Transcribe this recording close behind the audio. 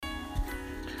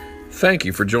Thank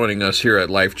you for joining us here at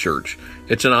Life Church.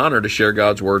 It's an honor to share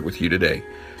God's Word with you today.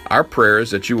 Our prayer is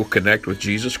that you will connect with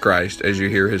Jesus Christ as you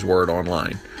hear His Word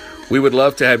online. We would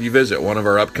love to have you visit one of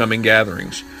our upcoming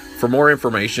gatherings. For more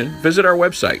information, visit our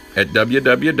website at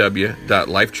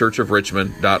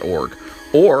www.lifechurchofrichmond.org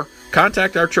or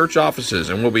contact our church offices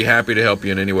and we'll be happy to help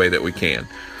you in any way that we can.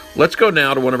 Let's go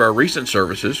now to one of our recent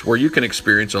services where you can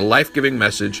experience a life-giving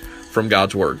message from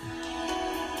God's Word.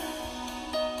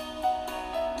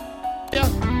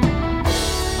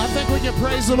 I think we can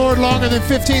praise the Lord longer than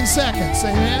 15 seconds.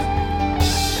 Amen.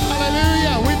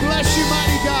 Hallelujah. We bless you,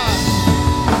 mighty God.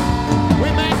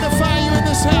 We magnify you in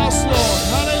this house, Lord.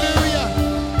 Hallelujah.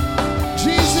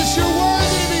 Jesus, you're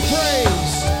worthy to be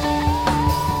praised.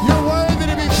 You're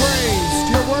worthy to be praised.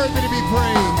 You're worthy to be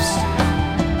praised.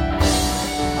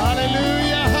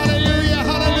 Hallelujah. Hallelujah.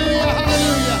 Hallelujah.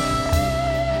 Hallelujah.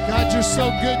 God, you're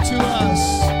so good to us.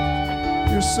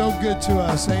 You're so good to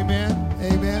us. Amen.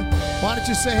 Amen. Why don't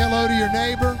you say hello to your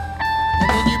neighbor, and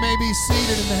then you may be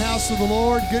seated in the house of the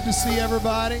Lord. Good to see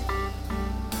everybody.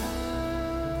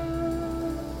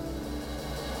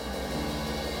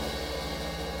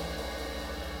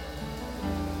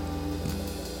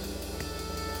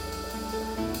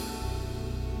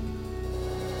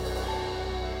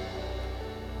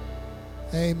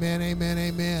 Amen, amen,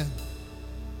 amen.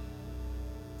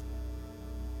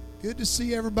 Good to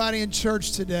see everybody in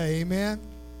church today. Amen.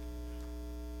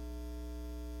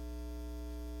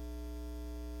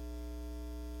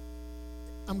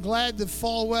 I'm glad the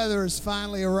fall weather has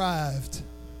finally arrived.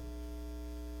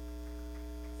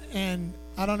 And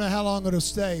I don't know how long it'll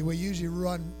stay. We usually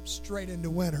run straight into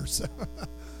winter, so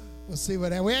we'll see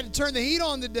what happens. We had to turn the heat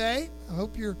on today. I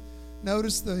hope you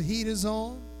noticed the heat is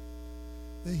on.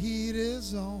 The heat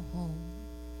is on.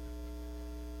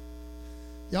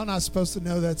 Y'all not supposed to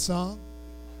know that song.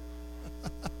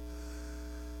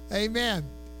 Amen.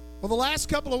 Well, the last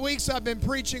couple of weeks I've been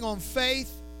preaching on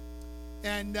faith,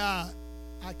 and I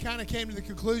kind of came to the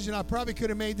conclusion I probably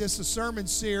could have made this a sermon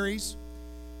series,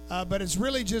 but it's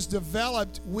really just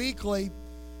developed weekly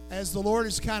as the Lord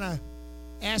has kind of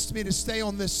asked me to stay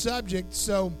on this subject.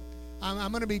 So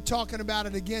I'm going to be talking about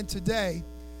it again today.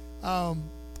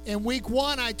 In week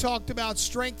one, I talked about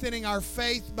strengthening our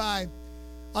faith by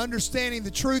understanding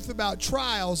the truth about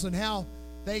trials and how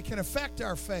they can affect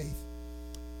our faith.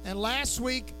 And last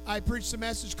week, I preached a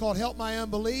message called Help My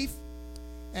Unbelief,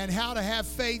 and how to have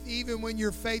faith even when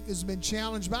your faith has been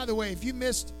challenged. By the way, if you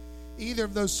missed either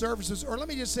of those services, or let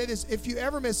me just say this, if you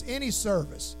ever miss any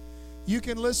service, you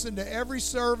can listen to every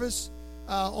service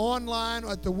online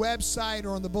at the website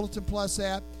or on the Bulletin Plus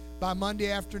app by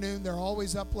Monday afternoon. They're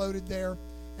always uploaded there.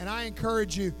 And I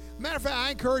encourage you, matter of fact, I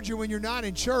encourage you when you're not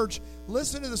in church,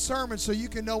 listen to the sermon so you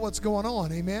can know what's going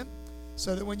on, amen?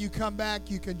 So that when you come back,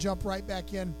 you can jump right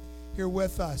back in here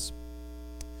with us.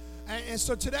 And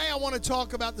so today I want to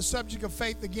talk about the subject of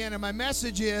faith again, and my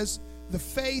message is the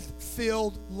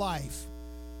faith-filled life.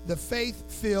 The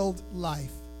faith-filled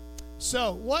life.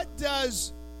 So what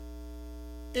does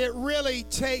it really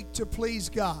take to please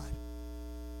God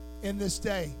in this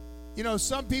day? You know,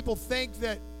 some people think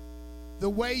that the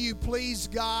way you please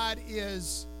God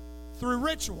is through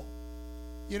ritual.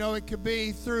 You know, it could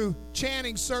be through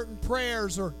chanting certain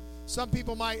prayers, or some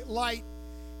people might light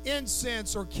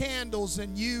incense or candles,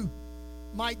 and you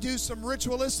might do some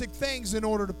ritualistic things in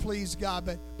order to please God,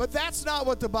 but that's not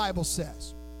what the Bible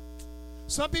says.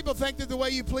 Some people think that the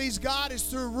way you please God is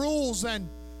through rules and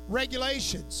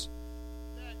regulations.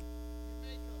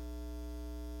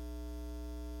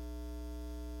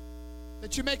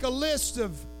 That you make a list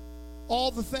of all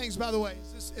the things. By the way,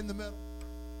 is this in the middle?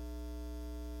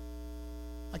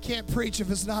 I can't preach if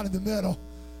it's not in the middle.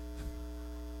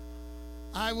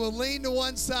 I will lean to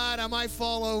one side. I might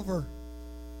fall over.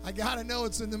 I got to know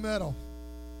it's in the middle.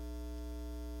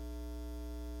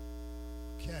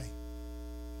 Okay.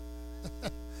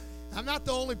 I'm not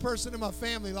the only person in my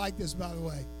family like this, by the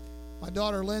way. My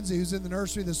daughter Lindsay, who's in the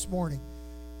nursery this morning,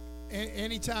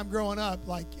 anytime growing up,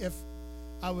 like if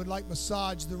I would like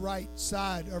massage the right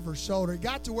side of her shoulder, it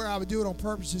got to where I would do it on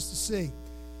purpose just to see.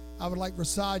 I would like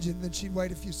massage it, and then she'd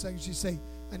wait a few seconds. She'd say,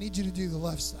 I need you to do the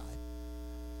left side.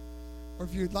 Or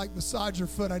if you'd like massage her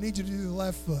foot, I need you to do the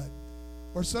left foot.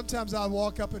 Or sometimes I'd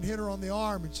walk up and hit her on the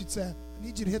arm, and she'd say, I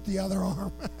need you to hit the other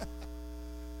arm.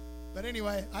 But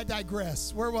anyway, I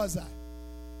digress. Where was I?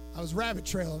 I was rabbit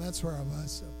trailing. That's where I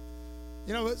was. So,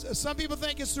 you know, some people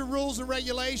think it's the rules and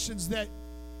regulations that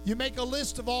you make a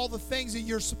list of all the things that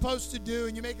you're supposed to do,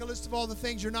 and you make a list of all the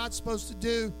things you're not supposed to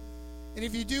do. And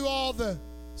if you do all the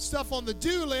stuff on the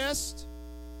do list,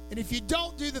 and if you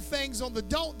don't do the things on the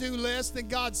don't do list, then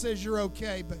God says you're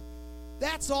okay. But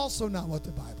That's also not what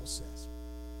the Bible says.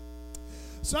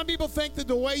 Some people think that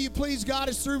the way you please God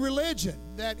is through religion,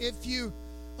 that if you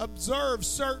observe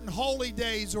certain holy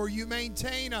days or you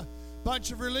maintain a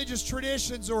bunch of religious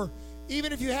traditions, or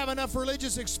even if you have enough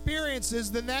religious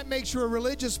experiences, then that makes you a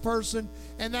religious person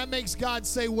and that makes God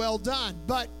say, well done.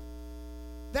 But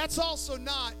that's also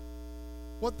not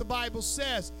what the Bible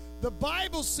says. The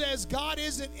Bible says God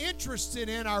isn't interested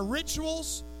in our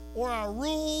rituals or our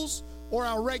rules or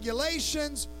our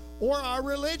regulations or our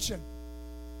religion.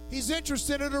 He's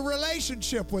interested in a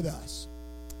relationship with us.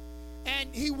 And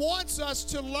He wants us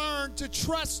to learn to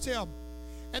trust Him.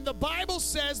 And the Bible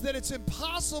says that it's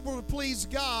impossible to please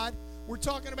God. We're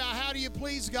talking about how do you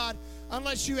please God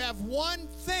unless you have one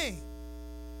thing.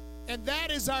 And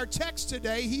that is our text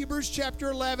today, Hebrews chapter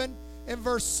 11 and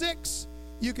verse 6.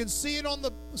 You can see it on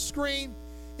the screen.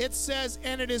 It says,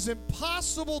 and it is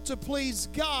impossible to please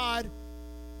God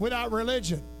without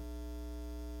religion.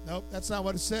 Nope, that's not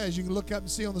what it says. You can look up and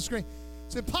see on the screen.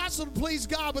 It's impossible to please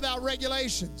God without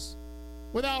regulations,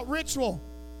 without ritual.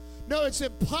 No, it's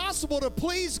impossible to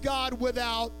please God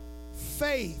without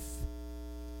faith.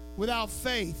 Without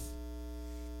faith.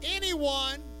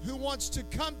 Anyone who wants to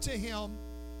come to Him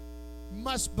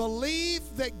must believe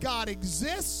that God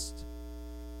exists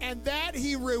and that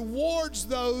He rewards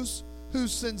those who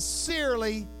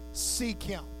sincerely seek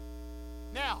Him.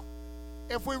 Now,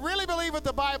 if we really believe what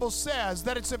the Bible says,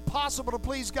 that it's impossible to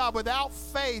please God without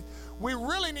faith, we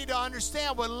really need to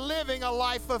understand what living a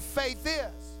life of faith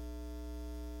is.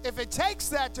 If it takes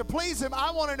that to please Him,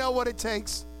 I want to know what it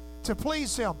takes to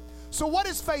please Him. So what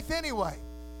is faith anyway?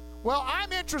 Well,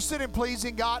 I'm interested in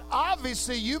pleasing God.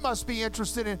 Obviously, you must be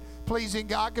interested in pleasing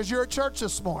God because you're at church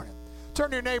this morning. Turn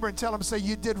to your neighbor and tell him, say,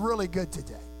 you did really good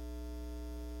today.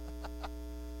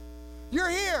 You're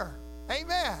here.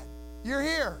 Amen. You're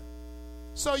here.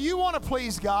 So you want to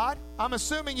please God. I'm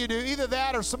assuming you do. Either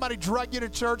that or somebody drug you to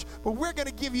church. But we're going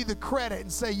to give you the credit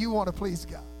and say you want to please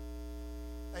God.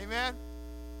 Amen?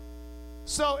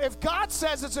 So if God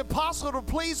says it's impossible to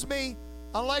please me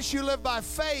unless you live by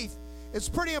faith, it's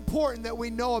pretty important that we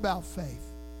know about faith.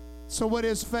 So what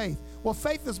is faith? Well,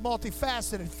 faith is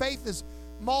multifaceted. Faith is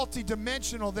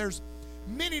multidimensional. There's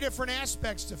many different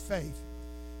aspects to faith.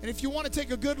 And if you want to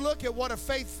take a good look at what a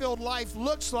faith-filled life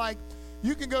looks like,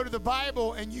 you can go to the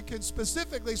Bible and you can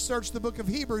specifically search the book of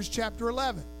Hebrews chapter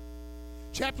 11.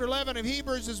 Chapter 11 of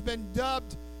Hebrews has been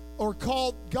dubbed or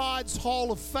called God's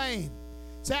Hall of Fame.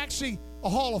 It's actually a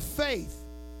hall of faith.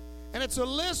 And it's a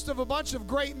list of a bunch of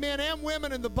great men and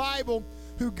women in the Bible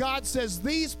who God says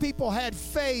these people had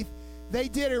faith. They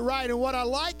did it right. And what I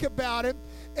like about it,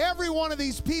 every one of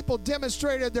these people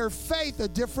demonstrated their faith a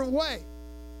different way.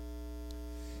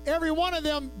 Every one of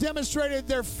them demonstrated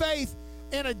their faith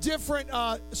in a different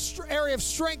area of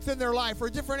strength in their life, or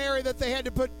a different area that they had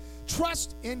to put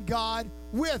trust in God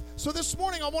with. So this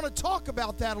morning I want to talk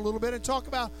about that a little bit and talk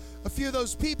about a few of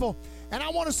those people. And I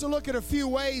want us to look at a few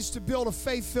ways to build a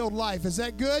faith-filled life. Is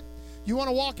that good? You want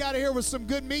to walk out of here with some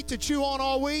good meat to chew on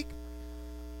all week?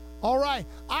 All right.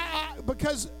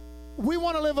 Because we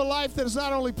want to live a life that is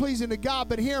not only pleasing to God,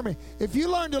 but hear me. If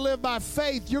you learn to live by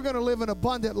faith, you're going to live an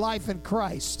abundant life in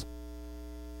Christ.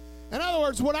 In other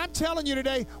words, what I'm telling you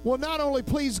today will not only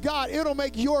please God, it'll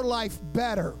make your life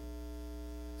better.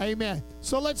 Amen.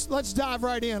 So let's dive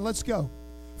right in. Let's go.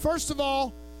 First of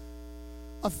all,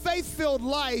 a faith-filled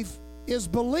life is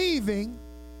believing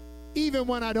even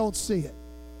when I don't see it.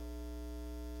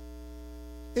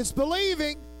 It's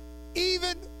believing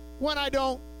even when I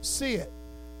don't see it.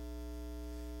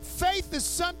 Faith is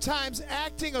sometimes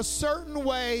acting a certain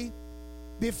way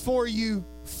before you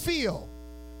feel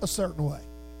a certain way.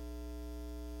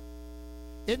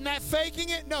 Isn't that faking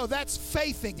it? No, that's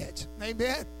faithing it.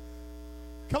 Amen?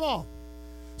 Come on.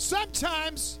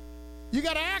 Sometimes you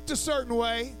got to act a certain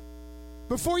way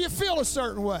before you feel a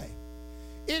certain way.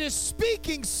 It is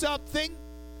speaking something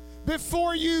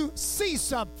before you see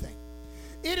something.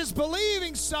 It is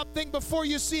believing something before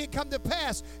you see it come to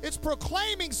pass. It's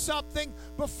proclaiming something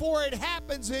before it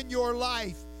happens in your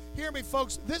life. Hear me,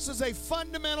 folks. This is a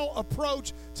fundamental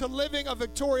approach to living a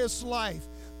victorious life.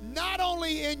 Not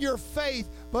only in your faith,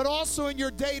 but also in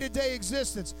your day-to-day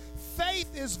existence.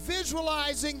 Faith is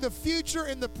visualizing the future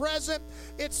in the present.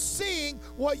 It's seeing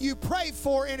what you pray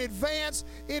for in advance.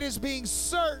 It is being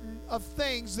certain of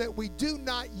things that we do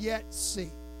not yet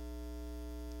see.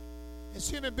 As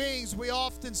human beings, we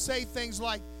often say things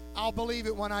like, I'll believe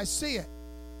it when I see it.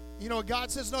 You know, God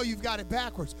says, no, you've got it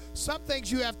backwards. Some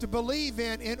things you have to believe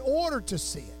in order to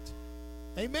see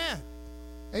it. Amen.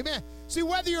 Amen. See,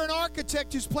 whether you're an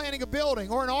architect who's planning a building,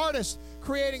 or an artist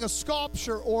creating a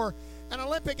sculpture, or an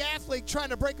Olympic athlete trying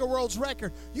to break a world's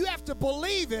record. You have to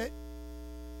believe it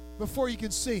before you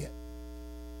can see it.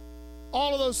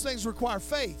 All of those things require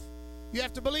faith. You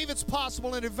have to believe it's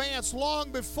possible in advance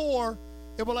long before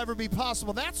it will ever be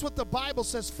possible. That's what the Bible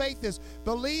says faith is,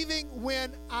 believing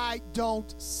when I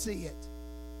don't see it.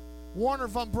 Wernher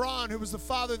von Braun, who was the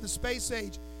father of the space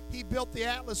age, he built the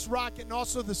Atlas rocket and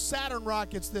also the Saturn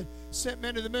rockets that sent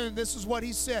men to the moon. This is what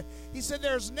he said. He said,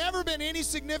 there's never been any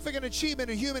significant achievement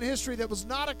in human history that was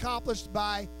not accomplished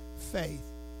by faith.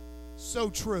 So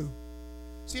true.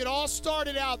 See, it all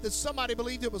started out that somebody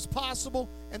believed it was possible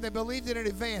and they believed it in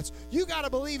advance. You got to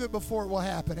believe it before it will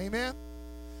happen. Amen?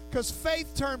 Because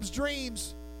faith turns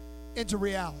dreams into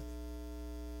reality.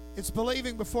 It's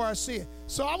believing before I see it.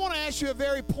 So I want to ask you a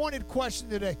very pointed question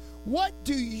today. What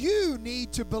do you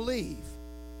need to believe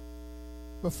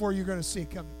before you're going to see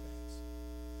it come to pass?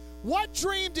 What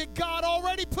dream did God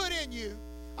already put in you?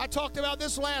 I talked about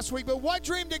this last week, but what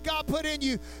dream did God put in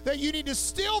you that you need to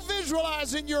still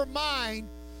visualize in your mind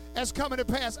as coming to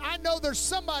pass? I know there's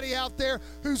somebody out there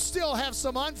who still have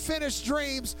some unfinished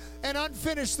dreams and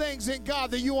unfinished things in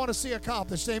God that you want to see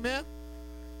accomplished. Amen?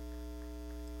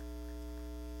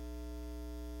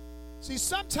 See,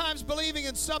 sometimes believing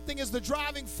in something is the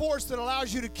driving force that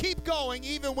allows you to keep going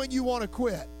even when you want to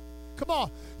quit. Come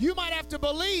on. You might have to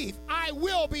believe, I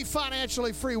will be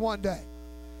financially free one day.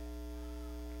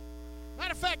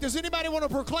 Matter of fact, does anybody want to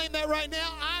proclaim that right now?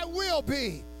 I will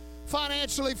be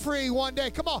financially free one day.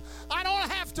 Come on. I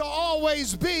don't have to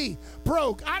always be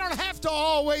broke. I don't have to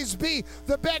always be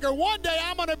the beggar. One day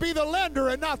I'm going to be the lender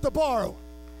and not the borrower.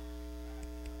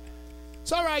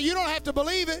 It's all right. You don't have to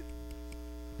believe it.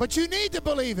 But you need to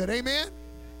believe it, amen?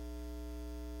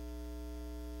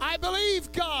 I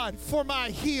believe God for my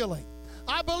healing.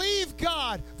 I believe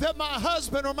God that my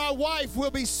husband or my wife will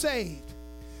be saved.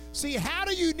 See, how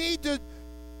do you need to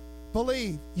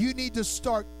believe? You need to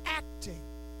start acting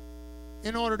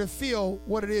in order to feel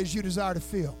what it is you desire to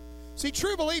feel. See,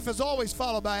 true belief is always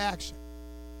followed by action.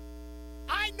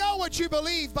 I know what you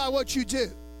believe by what you do.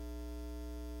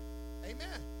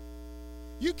 Amen.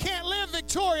 You can't live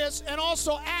victorious and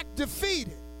also act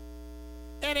defeated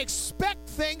and expect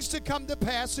things to come to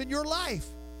pass in your life.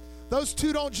 Those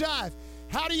two don't jive.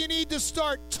 How do you need to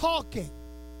start talking?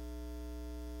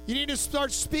 You need to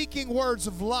start speaking words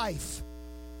of life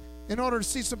in order to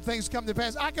see some things come to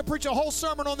pass. I could preach a whole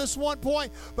sermon on this one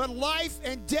point, but life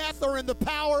and death are in the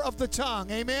power of the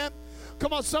tongue. Amen?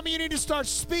 Come on, some of you need to start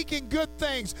speaking good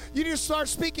things. You need to start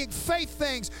speaking faith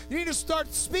things. You need to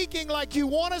start speaking like you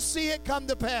want to see it come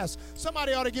to pass.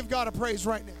 Somebody ought to give God a praise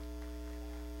right now.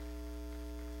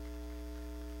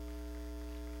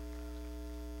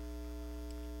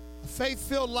 A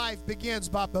faith-filled life begins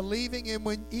by believing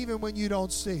even when you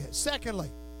don't see it. Secondly,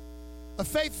 a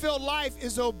faith-filled life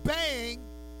is obeying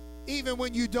even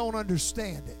when you don't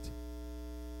understand it.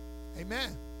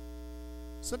 Amen.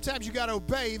 Sometimes you got to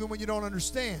obey even when you don't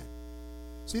understand.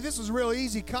 See, this is a real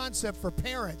easy concept for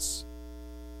parents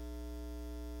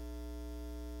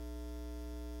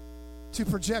to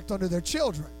project onto their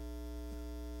children.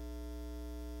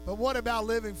 But what about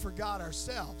living for God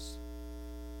ourselves?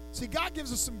 See, God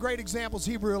gives us some great examples.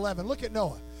 Hebrews 11. Look at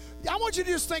Noah. I want you to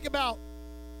just think about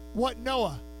what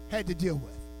Noah had to deal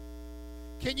with.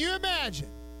 Can you imagine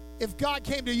if God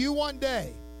came to you one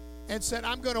day and said,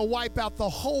 I'm going to wipe out the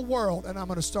whole world and I'm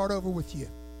going to start over with you?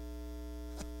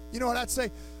 You know what I'd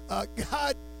say?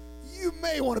 God, you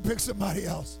may want to pick somebody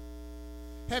else.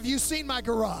 Have you seen my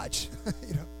garage?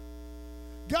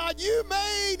 God, you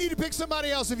may need to pick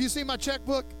somebody else. Have you seen my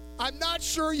checkbook? I'm not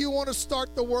sure you want to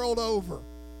start the world over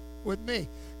with me.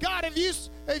 God, if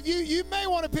you may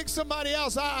want to pick somebody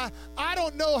else. I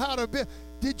don't know how to build.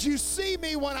 Did you see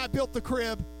me when I built the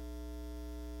crib?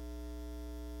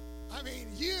 I mean,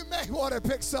 you may want to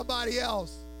pick somebody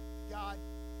else, God.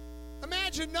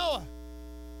 Imagine Noah.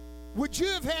 Would you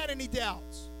have had any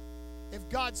doubts if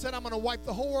God said, I'm going to wipe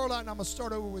the whole world out and I'm going to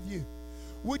start over with you?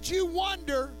 Would you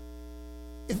wonder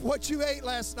if what you ate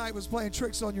last night was playing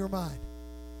tricks on your mind?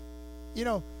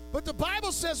 But the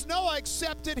Bible says Noah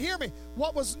accepted, hear me,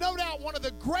 what was no doubt one of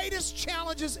the greatest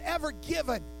challenges ever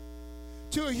given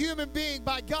to a human being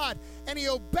by God, and he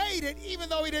obeyed it even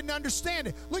though he didn't understand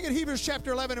it. Look at Hebrews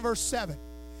chapter 11 and verse 7.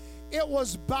 It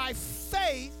was by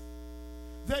faith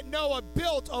that Noah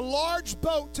built a large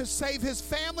boat to save his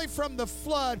family from the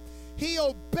flood. He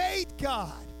obeyed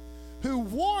God, who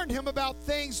warned him about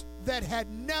things that had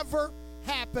never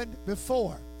happened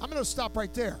before. I'm going to stop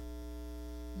right there.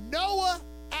 Noah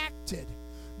acted.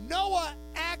 Noah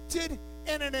acted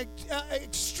in an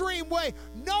extreme way.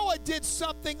 Noah did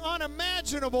something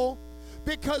unimaginable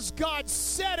because God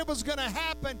said it was going to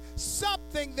happen,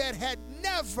 something that had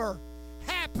never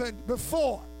happened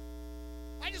before.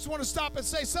 I just want to stop and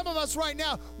say, some of us right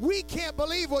now, we can't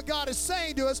believe what God is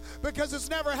saying to us because it's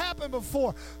never happened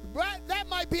before. But that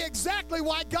might be exactly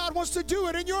why God wants to do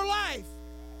it in your life.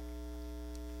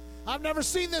 I've never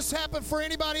seen this happen for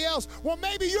anybody else. Well,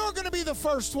 maybe you're going to be the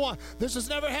first one. This has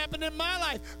never happened in my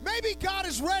life. Maybe God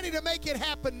is ready to make it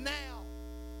happen now.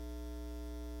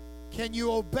 Can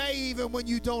you obey even when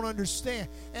you don't understand?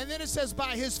 And then it says,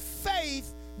 by his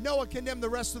faith, Noah condemned the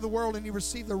rest of the world, and he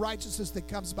received the righteousness that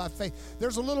comes by faith.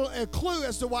 There's a clue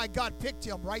as to why God picked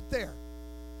him right there.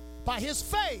 By his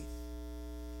faith,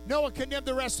 Noah condemned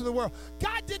the rest of the world.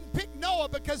 God didn't pick Noah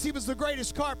because he was the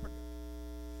greatest carpenter.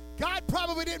 God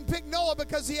probably didn't pick Noah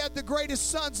because he had the greatest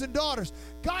sons and daughters.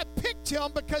 God picked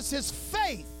him because his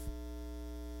faith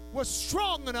was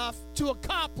strong enough to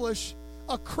accomplish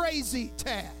a crazy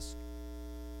task.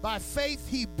 By faith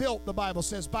he built, the Bible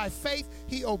says. By faith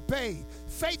he obeyed.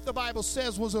 Faith, the Bible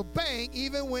says, was obeying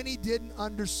even when he didn't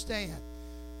understand.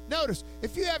 Notice,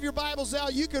 if you have your Bibles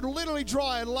out, you could literally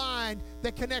draw a line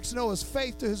that connects Noah's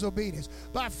faith to his obedience.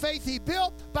 By faith he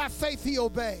built, by faith he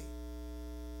obeyed.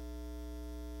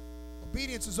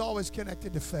 Obedience is always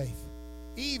connected to faith,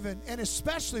 even and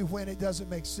especially when it doesn't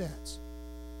make sense.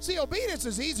 See, obedience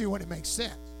is easy when it makes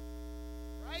sense,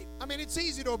 right? I mean, it's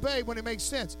easy to obey when it makes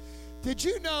sense. Did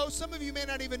you know, some of you may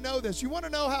not even know this, you want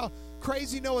to know how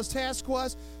crazy Noah's task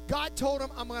was? God told him,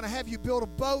 I'm going to have you build a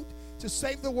boat to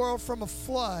save the world from a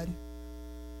flood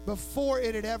before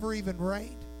it had ever even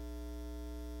rained.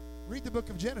 Read the book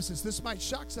of Genesis. This might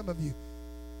shock some of you.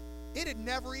 It had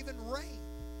never even rained.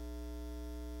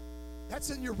 That's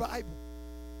in your Bible.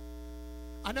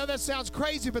 I know that sounds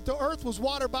crazy, but the earth was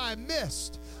watered by a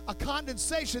mist, a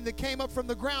condensation that came up from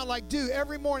the ground like dew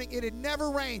every morning. It had never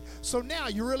rained. So now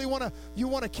you really want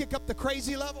to kick up the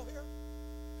crazy level here?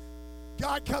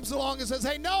 God comes along and says,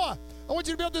 hey, Noah, I want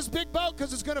you to build this big boat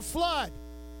because it's going to flood.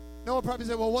 Noah probably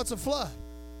said, well, what's a flood?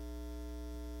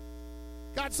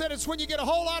 God said it's when you get a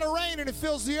whole lot of rain and it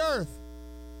fills the earth.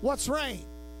 What's rain?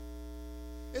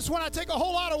 It's when I take a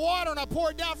whole lot of water and I pour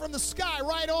it down from the sky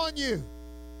right on you.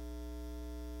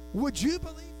 Would you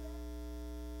believe that?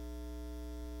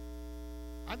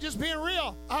 I'm just being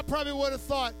real. I probably would have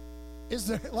thought, is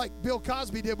there, like Bill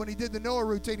Cosby did when he did the Noah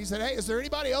routine, he said, hey, is there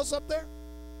anybody else up there?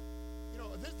 You know,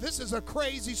 this is a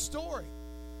crazy story.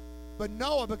 But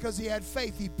Noah, because he had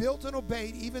faith, he built and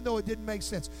obeyed even though it didn't make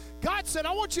sense. God said,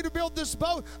 I want you to build this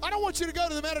boat. I don't want you to go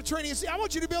to the Mediterranean Sea. I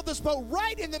want you to build this boat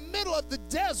right in the middle of the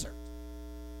desert.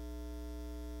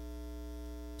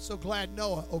 So glad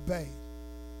Noah obeyed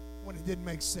when it didn't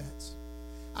make sense.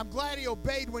 I'm glad he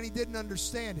obeyed when he didn't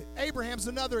understand it. Abraham's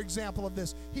another example of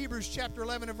this. Hebrews chapter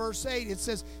 11 and verse 8, it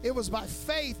says, it was by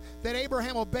faith that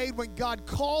Abraham obeyed when God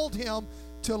called him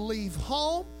to leave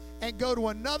home and go to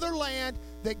another land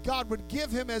that God would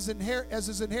give him as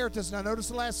his inheritance. Now notice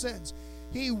the last sentence.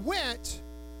 He went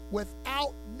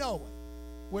without knowing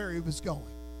where he was going.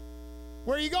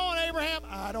 Where are you going, Abraham?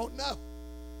 I don't know.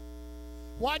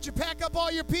 Why'd you pack up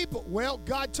all your people? Well,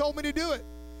 God told me to do it.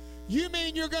 You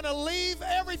mean you're going to leave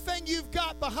everything you've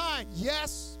got behind?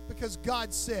 Yes, because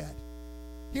God said.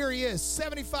 Here he is,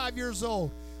 75 years old,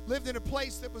 lived in a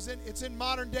place that it's in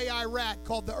modern-day Iraq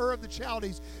called the Ur of the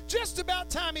Chaldees. Just about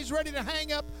time he's ready to hang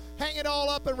it all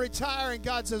up and retire, and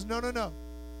God says, no, no, no.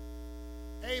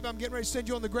 Abe, I'm getting ready to send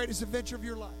you on the greatest adventure of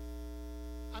your life.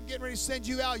 I'm getting ready to send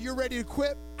you out. You're ready to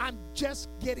quit. I'm just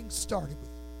getting started with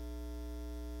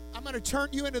you. I'm going to turn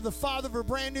you into the father of a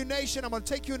brand new nation. I'm going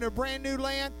to take you into a brand new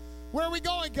land. Where are we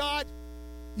going, God?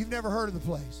 You've never heard of the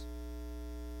place.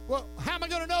 Well, how am I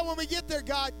going to know when we get there,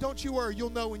 God? Don't you worry. You'll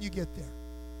know when you get there.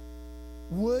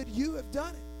 Would you have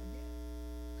done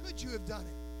it? Could you have done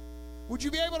it? Would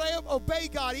you be able to obey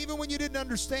God even when you didn't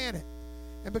understand it?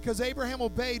 And because Abraham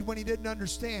obeyed when he didn't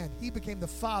understand, he became the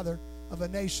father of a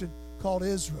nation called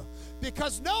Israel.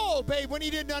 Because Noah obeyed when he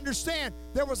didn't understand,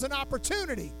 there was an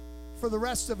opportunity for the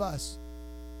rest of us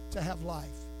to have life.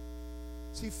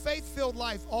 See, faith-filled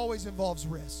life always involves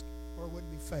risk, or it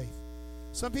wouldn't be faith.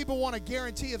 Some people want a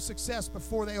guarantee of success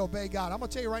before they obey God. I'm going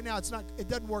to tell you right now, it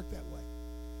doesn't work that way.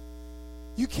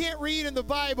 You can't read in the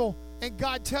Bible and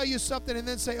God tell you something and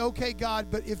then say, okay, God,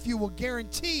 but if you will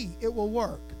guarantee it will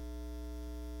work,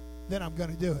 then I'm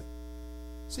going to do it.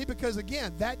 See, because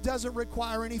again, that doesn't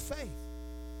require any faith.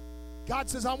 God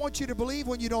says, I want you to believe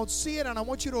when you don't see it, and I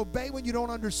want you to obey when you don't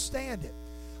understand it.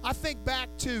 I think back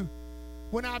to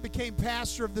when I became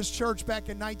pastor of this church back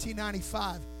in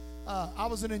 1995. I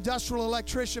was an industrial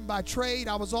electrician by trade.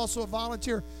 I was also a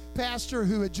volunteer pastor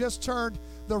who had just turned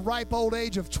the ripe old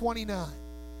age of 29.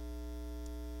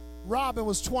 Robin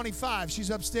was 25. She's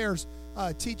upstairs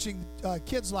teaching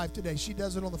Kids Life today. She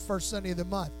does it on the first Sunday of the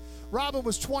month. Robin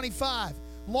was 25.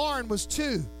 Lauren was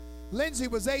 2. Lindsay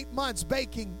was 8 months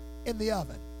baking in the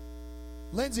oven.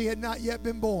 Lindsay had not yet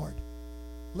been born.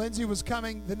 Lindsay was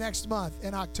coming the next month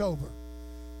in October.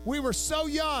 We were so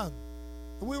young.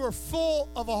 We were full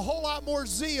of a whole lot more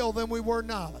zeal than we were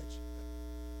knowledge.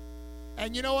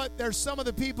 And you know what? There's some of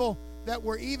the people that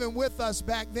were even with us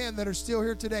back then that are still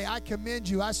here today. I commend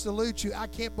you. I salute you. I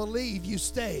can't believe you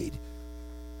stayed.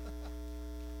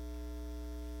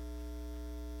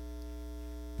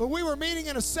 But we were meeting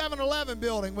in a 7-Eleven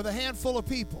building with a handful of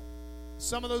people.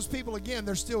 Some of those people, again,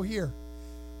 they're still here.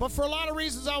 But for a lot of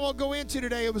reasons I won't go into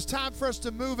today, it was time for us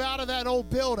to move out of that old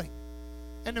building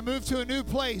and to move to a new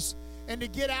place and to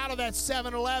get out of that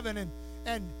 7-Eleven.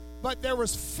 But there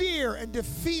was fear and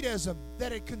defeatism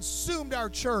that had consumed our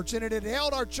church, and it had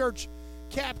held our church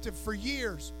captive for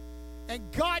years. And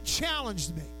God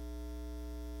challenged me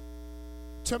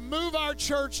to move our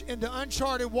church into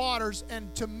uncharted waters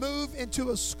and to move into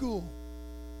a school.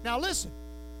 Now listen,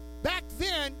 back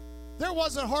then, there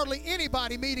wasn't hardly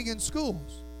anybody meeting in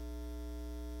schools.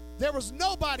 There was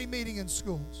nobody meeting in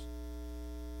schools.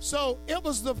 So it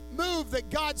was the move that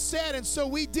God said, and so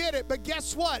we did it. But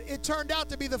guess what? It turned out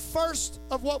to be the first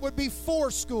of what would be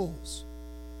 4 schools.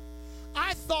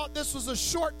 I thought this was a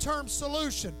short-term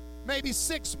solution, maybe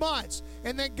 6 months,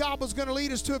 and then God was going to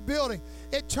lead us to a building.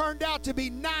 It turned out to be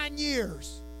 9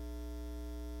 years.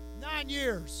 9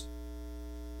 years.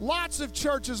 Lots of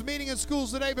churches meeting in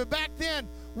schools today, but back then,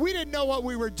 we didn't know what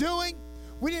we were doing.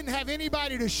 We didn't have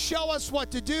anybody to show us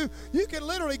what to do. You can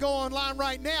literally go online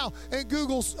right now and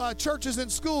Google churches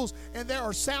and schools, and there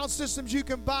are sound systems you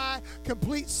can buy,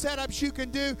 complete setups you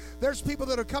can do. There's people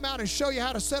that will come out and show you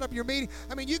how to set up your meeting.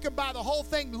 I mean, you can buy the whole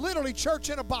thing, literally church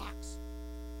in a box.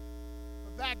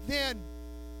 But back then,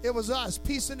 it was us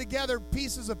piecing together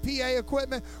pieces of PA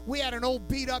equipment. We had an old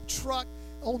beat-up truck,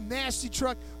 old nasty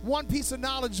truck. One piece of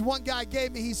knowledge one guy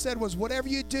gave me, he said, was whatever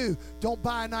you do, don't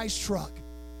buy a nice truck.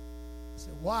 I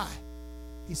said, why?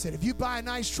 He said, if you buy a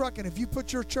nice truck and if you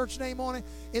put your church name on it,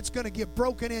 it's going to get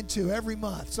broken into every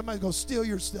month. Somebody's going to steal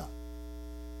your stuff.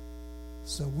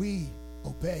 So we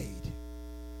obeyed.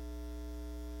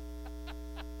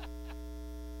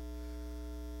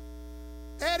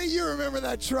 Eddie, you remember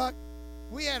that truck?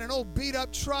 We had an old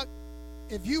beat-up truck.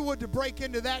 If you were to break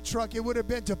into that truck, it would have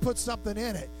been to put something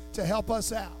in it to help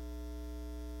us out.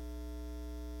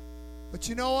 But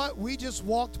you know what? We just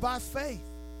walked by faith.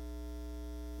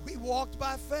 We walked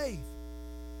by faith.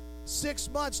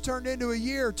 6 months turned into a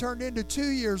year, turned into 2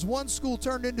 years. One school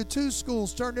turned into 2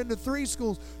 schools, turned into 3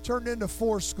 schools, turned into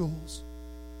 4 schools.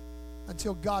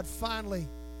 Until God finally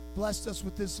blessed us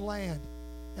with this land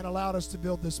and allowed us to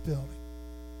build this building.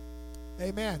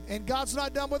 Amen. And God's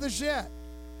not done with us yet.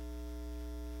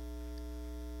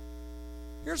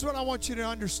 Here's what I want you to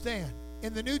understand.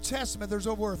 In the New Testament, there's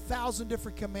over 1,000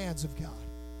 different commands of God.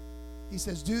 He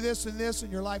says, do this and this,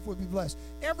 and your life will be blessed.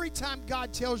 Every time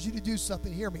God tells you to do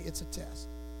something, hear me, it's a test.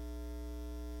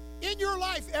 In your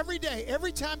life, every day,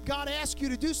 every time God asks you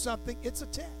to do something, it's a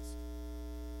test.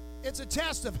 It's a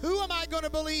test of who am I going to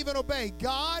believe and obey,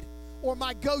 God or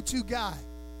my go-to guy?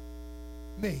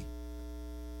 Me.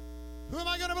 Who am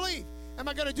I going to believe? Am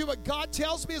I going to do what God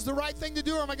tells me is the right thing to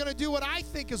do, or am I going to do what I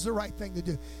think is the right thing to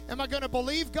do? Am I going to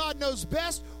believe God knows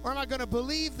best, or am I going to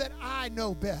believe that I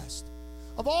know best?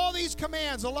 Of all these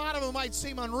commands, a lot of them might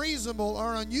seem unreasonable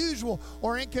or unusual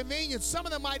or inconvenient. Some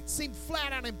of them might seem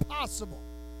flat out impossible.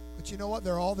 But you know what?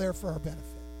 They're all there for our benefit.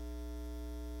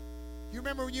 You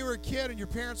remember when you were a kid and your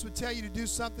parents would tell you to do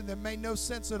something that made no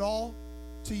sense at all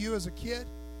to you as a kid?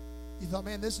 You thought,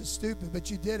 man, this is stupid,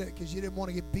 but you did it because you didn't want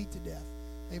to get beat to death.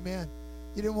 Amen.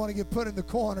 You didn't want to get put in the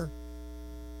corner.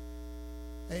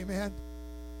 Amen.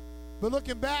 But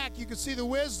looking back, you can see the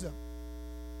wisdom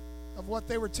of what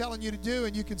they were telling you to do,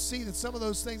 and you can see that some of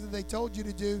those things that they told you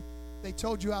to do, they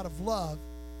told you out of love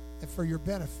and for your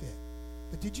benefit.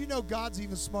 But did you know God's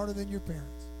even smarter than your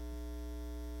parents?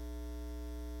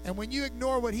 And when you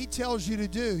ignore what He tells you to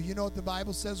do, you know what the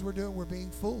Bible says we're doing? We're being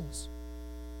fools.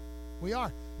 We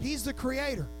are. He's the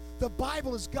Creator. The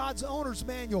Bible is God's owner's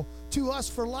manual to us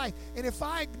for life. And if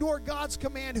I ignore God's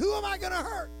command, who am I going to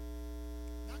hurt?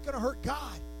 I'm not going to hurt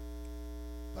God,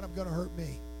 but I'm going to hurt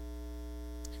me.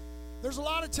 There's a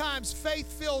lot of times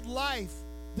faith-filled life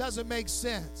doesn't make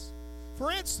sense.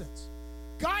 For instance,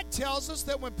 God tells us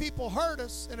that when people hurt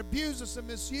us and abuse us and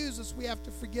misuse us, we have to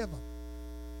forgive them.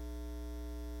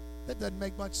 That doesn't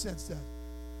make much sense, does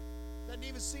it? Doesn't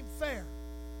even seem fair.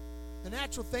 The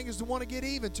natural thing is to want to get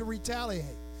even, to retaliate.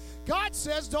 God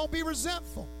says don't be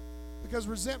resentful. because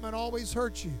resentment always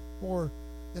hurts you more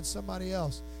than somebody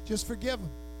else. Just forgive them.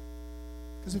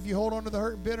 Because if you hold on to the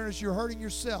hurt and bitterness, you're hurting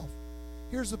yourself.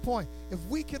 Here's the point. If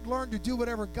we can learn to do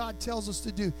whatever God tells us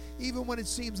to do, even when it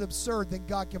seems absurd, then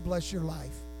God can bless your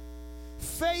life.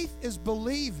 Faith is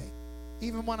believing,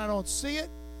 even when I don't see it,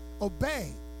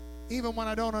 obeying, even when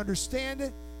I don't understand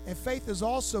it, and faith is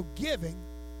also giving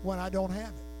when I don't have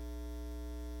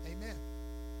it. Amen.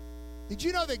 Did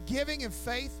you know that giving and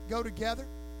faith go together?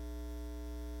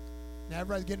 Now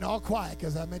everybody's getting all quiet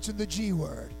because I mentioned the G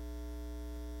word.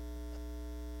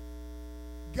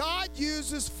 God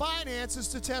uses finances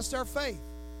to test our faith.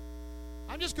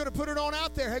 I'm just going to put it on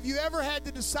out there. Have you ever had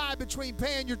to decide between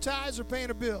paying your tithes or paying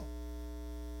a bill?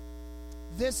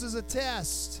 This is a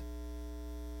test.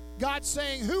 God's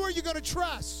saying, who are you going to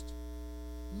trust?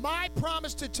 My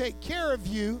promise to take care of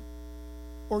you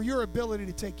or your ability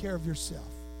to take care of yourself?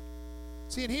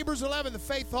 See, in Hebrews 11, the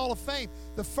Faith Hall of Fame,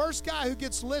 the first guy who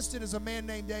gets listed is a man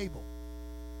named Abel.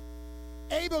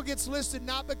 Abel gets listed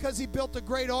not because he built a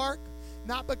great ark,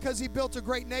 not because he built a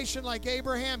great nation like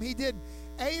Abraham. He didn't.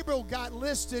 Abel got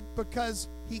listed because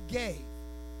he gave.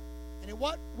 And it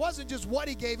wasn't just what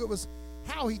he gave, it was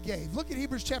how he gave. Look at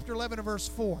Hebrews chapter 11 and verse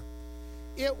 4.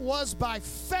 It was by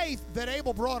faith that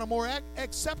Abel brought a more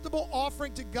acceptable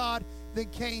offering to God than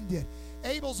Cain did.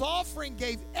 Abel's offering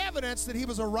gave evidence that he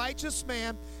was a righteous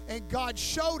man, and God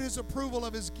showed his approval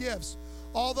of his gifts.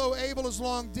 Although Abel is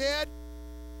long dead,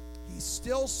 he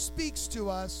still speaks to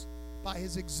us by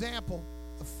his example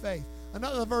of faith.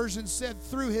 Another version said,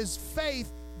 through his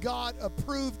faith, God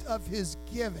approved of his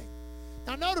giving.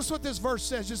 Now notice what this verse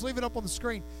says. Just leave it up on the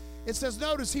screen. It says,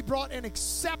 notice he brought an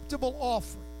acceptable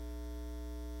offering.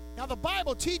 Now the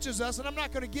Bible teaches us, and I'm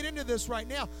not going to get into this right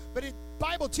now, but the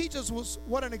Bible teaches us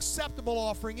what an acceptable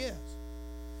offering is.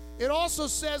 It also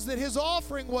says that his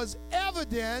offering was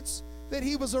evidence that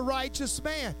he was a righteous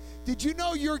man. Did you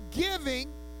know your giving,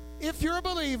 if you're a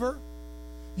believer,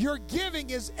 your giving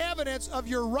is evidence of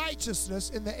your righteousness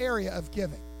in the area of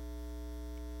giving?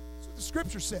 That's what the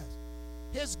Scripture says.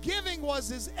 His giving was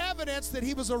his evidence that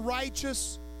he was a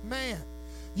righteous man.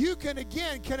 You can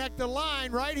again connect the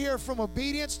line right here from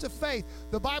obedience to faith.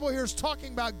 The Bible here is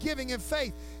talking about giving and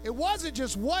faith. It wasn't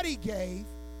just what he gave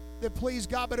that pleased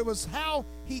God, but it was how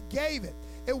he gave it.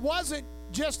 It wasn't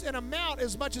just an amount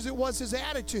as much as it was his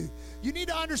attitude. You need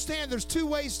to understand there's two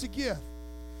ways to give.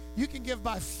 You can give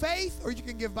by faith or you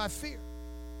can give by fear.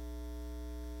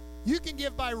 You can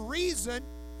give by reason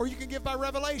or you can give by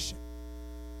revelation.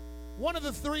 One of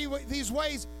these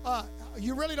ways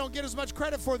you really don't get as much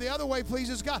credit for. The other way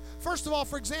pleases God. First of all,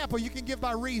 for example, you can give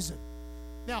by reason.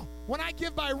 Now, when I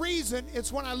give by reason,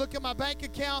 it's when I look at my bank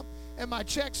account and my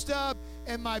check stub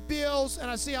and my bills and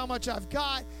I see how much I've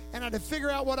got and I have to figure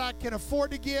out what I can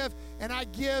afford to give, and I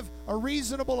give a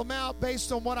reasonable amount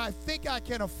based on what I think I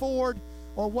can afford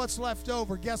or what's left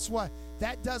over. Guess what?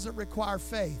 That doesn't require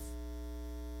faith.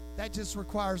 That just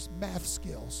requires math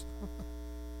skills.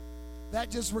 That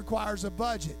just requires a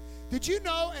budget. Did you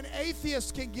know an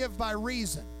atheist can give by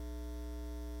reason?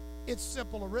 It's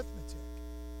simple arithmetic.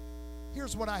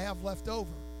 Here's what I have left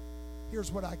over. Here's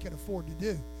what I can afford to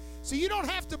do. So you don't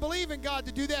have to believe in God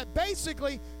to do that.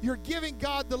 Basically, you're giving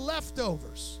God the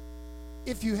leftovers,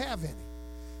 if you have any.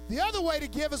 The other way to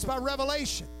give is by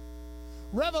revelation.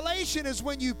 Revelation is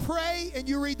when you pray and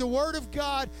you read the Word of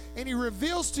God and He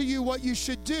reveals to you what you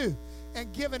should do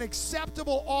and give an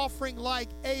acceptable offering like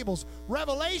Abel's.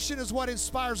 Revelation is what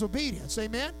inspires obedience.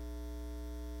 Amen?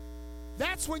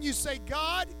 That's when you say,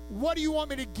 God, what do you want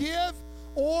me to give?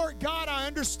 Or, God, I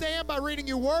understand by reading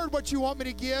your Word what you want me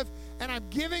to give, and I'm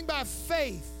giving by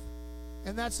faith.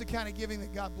 And that's the kind of giving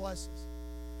that God blesses.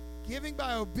 Giving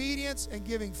by obedience and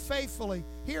giving faithfully.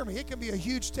 Hear me, it can be a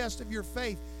huge test of your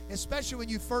faith, especially when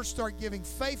you first start giving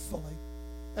faithfully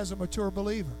as a mature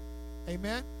believer.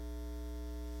 Amen?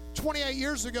 28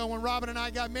 years ago when Robin and I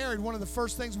got married, one of the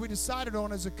first things we decided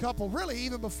on as a couple, really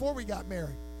even before we got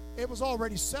married, it was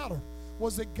already settled,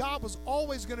 was that God was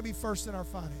always going to be first in our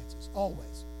finances,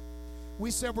 always.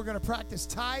 We said we're going to practice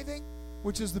tithing,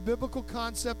 which is the biblical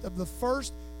concept of the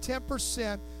first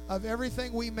 10% of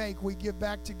everything we make, we give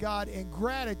back to God in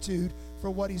gratitude for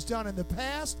what He's done in the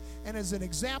past and as an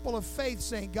example of faith,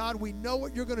 saying, God, we know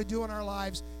what you're going to do in our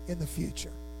lives in the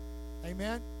future.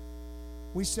 Amen?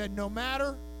 We said no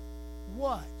matter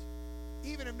what,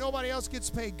 even if nobody else gets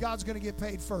paid, God's going to get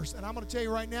paid first. And I'm going to tell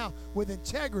you right now, with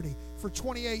integrity, for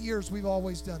 28 years, we've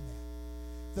always done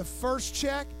that. The first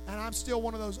check, and I'm still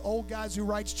one of those old guys who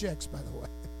writes checks, by the way.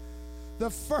 The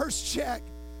first check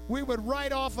we would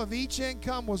write off of each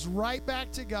income was right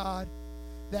back to God,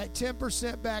 that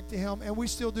 10% back to Him, and we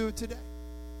still do it today.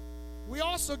 We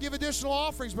also give additional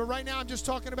offerings, but right now I'm just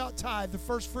talking about tithe, the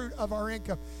first fruit of our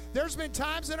income. There's been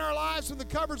times in our lives when the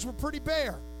cupboards were pretty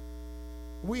bare.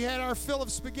 We had our fill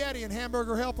of spaghetti and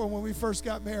hamburger helper when we first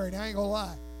got married. I ain't gonna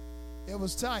lie. It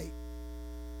was tight.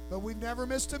 But we've never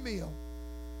missed a meal.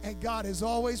 And God has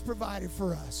always provided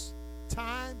for us.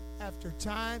 Time after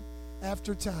time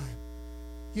after time.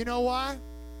 You know why?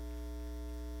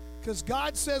 Because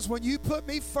God says when you put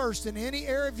me first in any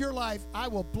area of your life, I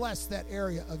will bless that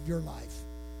area of your life.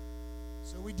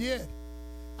 So we did.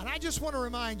 And I just want to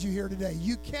remind you here today,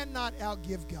 you cannot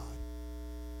outgive God.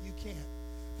 You can't.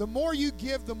 The more you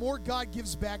give, the more God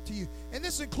gives back to you. And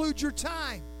this includes your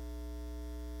time.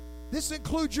 This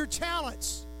includes your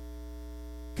talents.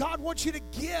 God wants you to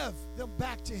give them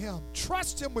back to Him.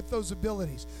 Trust Him with those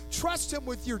abilities. Trust Him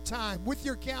with your time, with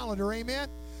your calendar. Amen?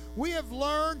 We have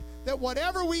learned that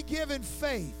whatever we give in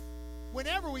faith,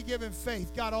 whenever we give in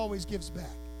faith, God always gives back.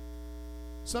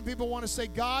 Some people want to say,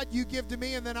 God, you give to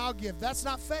me and then I'll give. That's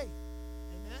not faith.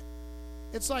 Amen?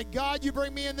 It's like, God, you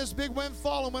bring me in this big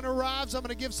windfall, and when it arrives, I'm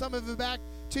going to give some of it back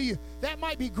to you. That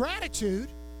might be gratitude,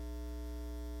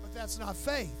 but that's not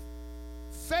faith.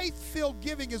 Faith-filled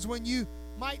giving is when you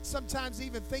might sometimes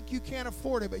even think you can't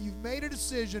afford it, but you've made a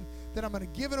decision that I'm going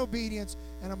to give in obedience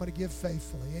and I'm going to give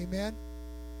faithfully. Amen?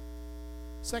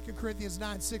 2 Corinthians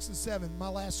 9, 6, and 7, my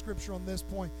last scripture on this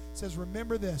point, says,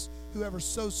 remember this, whoever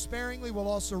sows sparingly will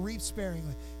also reap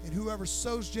sparingly, and whoever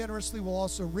sows generously will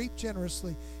also reap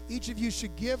generously. Each of you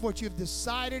should give what you have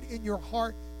decided in your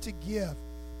heart to give,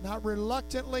 not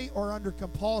reluctantly or under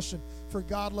compulsion, for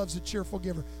God loves a cheerful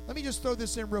giver. Let me just throw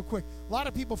this in real quick. A lot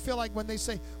of people feel like when they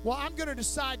say, well, I'm going to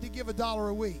decide to give $1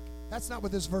 a week. That's not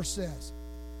what this verse says.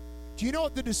 Do you know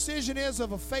what the decision is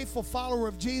of a faithful follower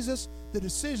of Jesus? The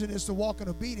decision is to walk in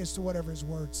obedience to whatever His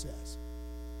Word says.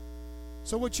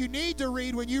 So what you need to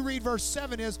read when you read verse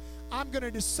 7 is, I'm going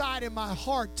to decide in my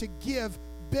heart to give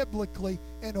biblically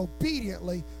and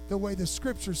obediently the way the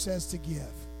Scripture says to give.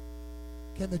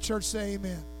 Can the church say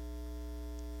amen?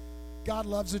 God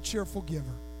loves a cheerful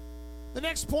giver. The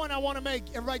next point I want to make,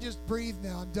 everybody just breathe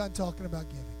now. I'm done talking about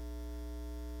giving.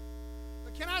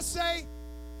 But can I say,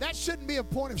 that shouldn't be a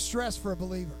point of stress for a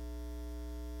believer.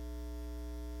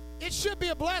 It should be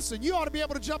a blessing. You ought to be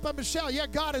able to jump up and shout, yeah,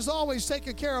 God has always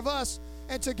taken care of us,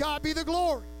 and to God be the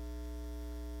glory.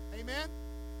 Amen?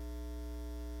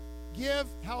 Give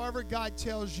however God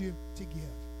tells you to give.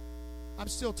 I'm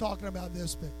still talking about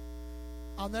this, but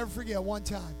I'll never forget one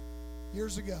time,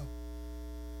 years ago,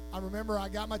 I remember I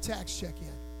got my tax check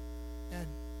in, and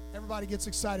everybody gets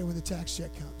excited when the tax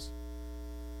check comes.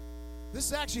 This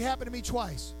has actually happened to me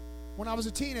twice. When I was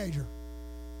a teenager,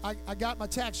 I got my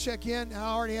tax check in, and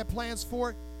I already had plans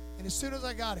for it, and as soon as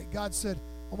I got it, God said,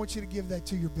 I want you to give that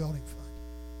to your building fund.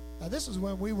 Now, this is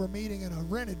when we were meeting in a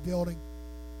rented building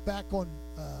back on,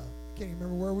 I can't even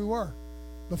remember where we were.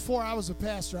 Before I was a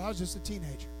pastor, I was just a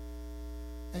teenager.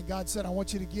 And God said, I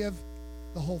want you to give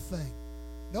the whole thing.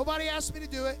 Nobody asked me to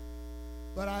do it,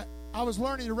 but I was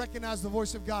learning to recognize the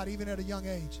voice of God even at a young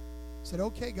age. I said,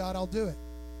 okay, God, I'll do it.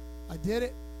 I did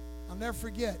it. I'll never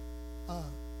forget.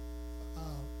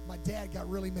 My dad got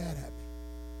really mad at me.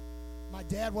 My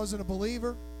dad wasn't a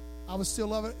believer. I was still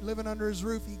living under his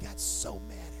roof. He got so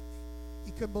mad at me.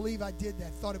 He couldn't believe I did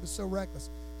that. Thought it was so reckless.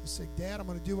 He said, Dad, I'm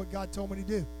going to do what God told me to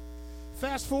do.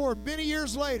 Fast forward many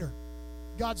years later,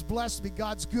 God's blessed me.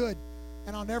 God's good.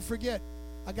 And I'll never forget,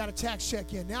 I got a tax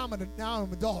check in. Now I'm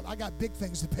an adult. I got big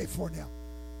things to pay for now.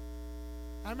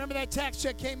 I remember that tax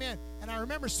check came in, and I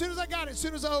remember as soon as I got it, as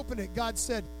soon as I opened it, God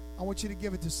said, I want you to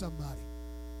give it to somebody,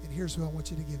 and here's who I want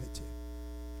you to give it to.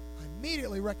 I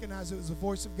immediately recognized it was the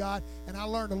voice of God, and I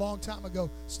learned a long time ago,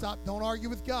 don't argue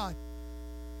with God.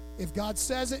 If God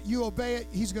says it, you obey it,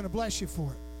 He's going to bless you for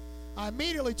it. I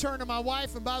immediately turned to my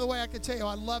wife, and by the way, I can tell you,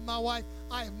 I love my wife.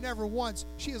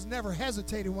 She has never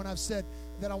hesitated when I've said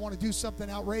that I want to do something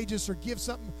outrageous or give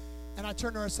something. And I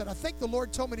turned to her and said, I think the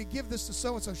Lord told me to give this to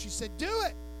so-and-so. She said, do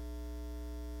it.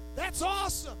 That's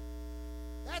awesome.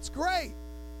 That's great.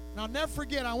 And I'll never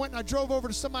forget, I went and I drove over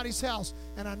to somebody's house,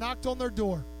 and I knocked on their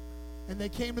door. And they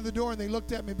came to the door, and they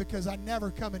looked at me because I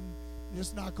never come and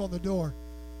just knock on the door.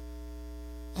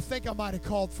 I think I might have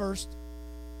called first.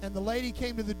 And the lady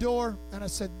came to the door, and I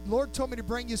said, Lord told me to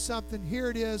bring you something. Here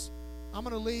it is. I'm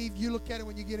going to leave. You look at it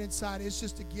when you get inside. It's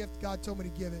just a gift. God told me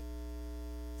to give it.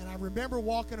 And I remember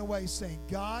walking away saying,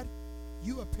 God,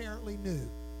 you apparently knew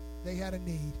they had a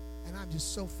need, and I'm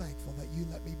just so thankful that you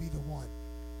let me be the one.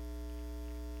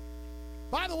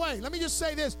 By the way, let me just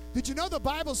say this. Did you know the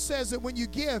Bible says that when you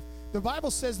give, the Bible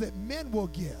says that men will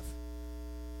give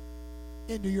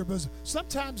into your bosom?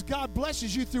 Sometimes God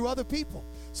blesses you through other people.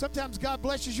 Sometimes God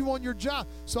blesses you on your job.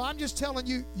 So I'm just telling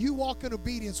you, you walk in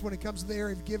obedience when it comes to the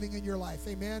area of giving in your life.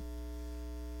 Amen?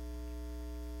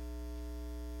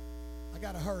 I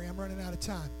got to hurry. I'm running out of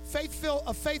time.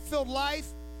 A faith-filled life,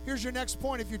 here's your next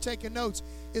point if you're taking notes,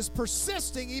 is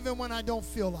persisting even when I don't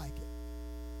feel like it.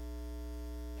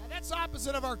 Now, that's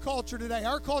opposite of our culture today.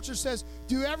 Our culture says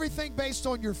do everything based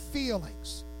on your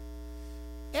feelings.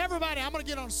 Everybody, I'm going to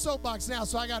get on a soapbox now,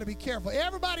 so I got to be careful.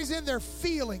 Everybody's in their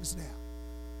feelings now.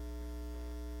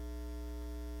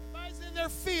 Everybody's in their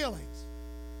feelings.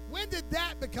 When did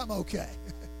that become okay?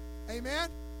 Amen?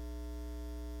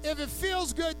 If it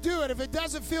feels good, do it. If it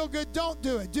doesn't feel good, don't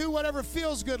do it. Do whatever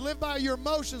feels good. Live by your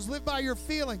emotions. Live by your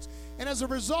feelings. And as a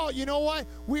result, you know what?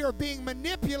 We are being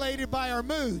manipulated by our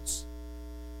moods.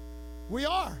 We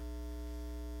are.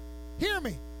 Hear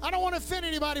me. I don't want to offend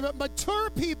anybody, but mature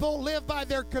people live by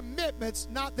their commitments,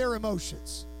 not their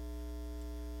emotions.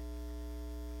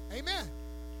 Amen.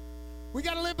 We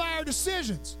got to live by our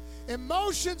decisions.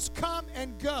 Emotions come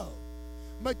and go.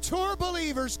 Mature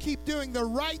believers keep doing the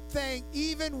right thing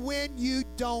even when you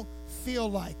don't feel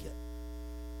like it.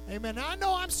 Amen. Now, I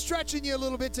know I'm stretching you a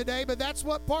little bit today, but that's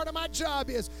what part of my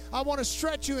job is. I want to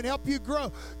stretch you and help you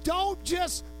grow. Don't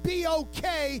just be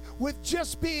okay with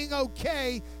just being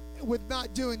okay with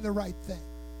not doing the right thing.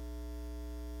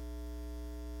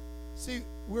 See,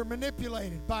 we're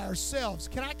manipulated by ourselves.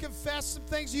 Can I confess some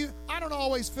things to you? I don't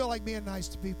always feel like being nice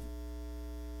to people.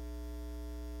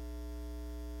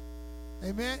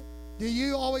 Amen? Do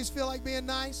you always feel like being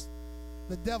nice?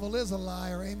 The devil is a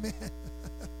liar. Amen?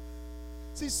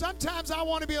 See, sometimes I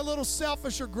want to be a little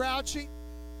selfish or grouchy.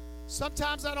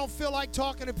 Sometimes I don't feel like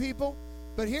talking to people.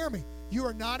 But hear me, you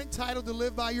are not entitled to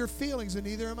live by your feelings, and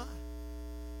neither am I.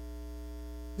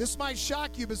 This might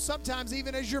shock you, but sometimes,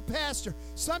 even as your pastor,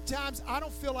 sometimes I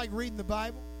don't feel like reading the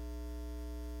Bible.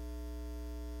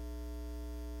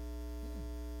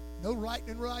 No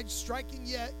lightning rod striking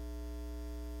yet.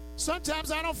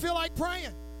 Sometimes I don't feel like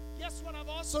praying. Guess what I've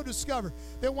also discovered?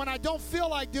 That when I don't feel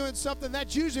like doing something,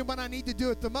 that's usually when I need to do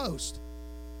it the most.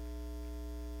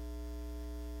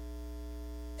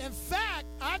 In fact,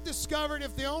 I've discovered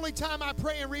if the only time I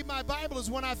pray and read my Bible is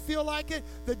when I feel like it,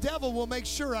 the devil will make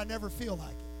sure I never feel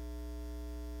like it.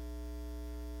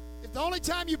 If the only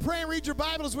time you pray and read your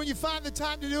Bible is when you find the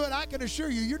time to do it, I can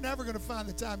assure you, you're never going to find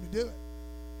the time to do it.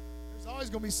 There's always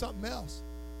going to be something else.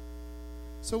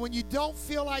 So when you don't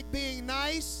feel like being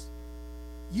nice,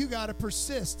 you got to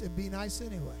persist and be nice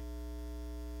anyway.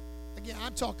 Again,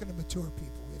 I'm talking to mature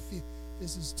people. If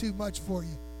this is too much for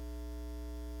you.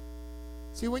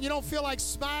 See, when you don't feel like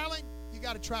smiling, you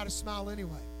got to try to smile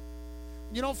anyway.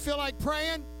 When you don't feel like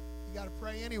praying, you got to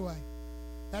pray anyway.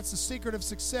 That's the secret of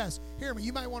success. Hear me,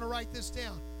 you might want to write this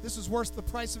down. This is worth the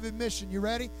price of admission. You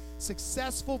ready?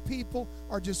 Successful people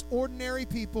are just ordinary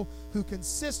people who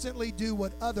consistently do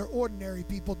what other ordinary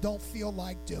people don't feel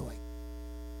like doing.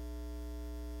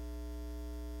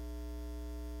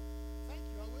 Thank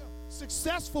you, I will.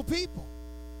 Successful people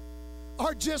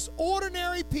are just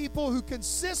ordinary people who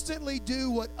consistently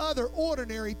do what other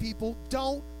ordinary people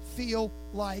don't feel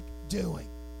like doing.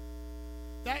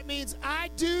 That means I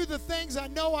do the things I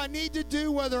know I need to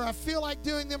do whether I feel like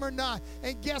doing them or not.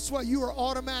 And guess what? You are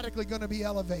automatically going to be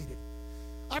elevated.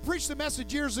 I preached a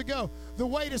message years ago. The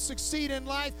way to succeed in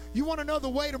life, you want to know the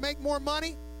way to make more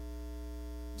money?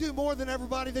 Do more than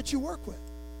everybody that you work with.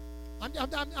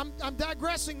 I'm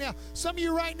digressing now. Some of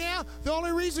you right now, the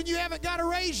only reason you haven't got a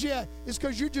raise yet is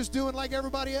because you're just doing like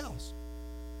everybody else.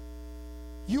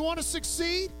 You want to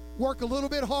succeed? Work a little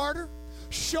bit harder.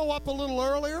 Show up a little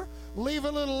earlier. Leave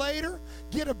a little later.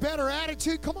 Get a better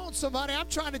attitude. Come on, somebody. I'm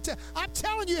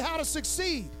telling you how to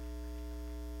succeed.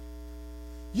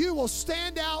 You will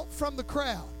stand out from the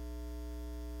crowd.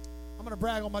 I'm going to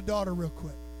brag on my daughter real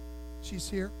quick. She's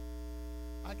here.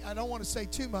 I don't want to say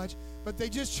too much, but they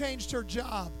just changed her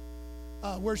job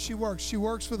where she works. She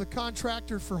works with a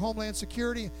contractor for Homeland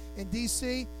Security in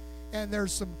D.C., and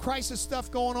there's some crisis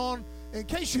stuff going on. In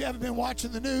case you haven't been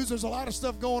watching the news, there's a lot of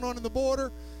stuff going on in the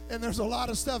border, and there's a lot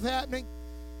of stuff happening.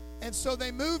 And so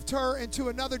they moved her into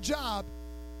another job,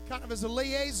 kind of as a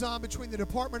liaison between the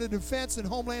Department of Defense and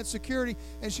Homeland Security,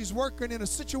 and she's working in a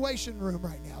situation room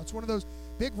right now. It's one of those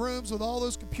big rooms with all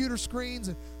those computer screens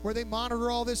and where they monitor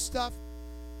all this stuff.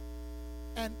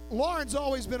 And Lauren's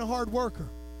always been a hard worker.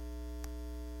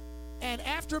 And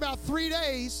after about 3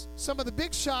 days, some of the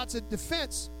big shots at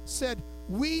Defense said,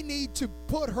 we need to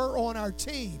put her on our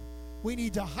team. We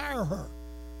need to hire her.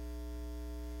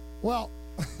 Well,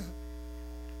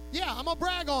 yeah, I'm going to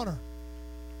brag on her.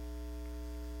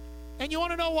 And you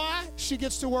want to know why? She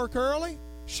gets to work early.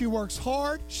 She works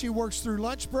hard. She works through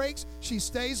lunch breaks. She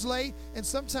stays late. And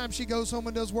sometimes she goes home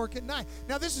and does work at night.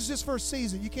 Now, this is just for a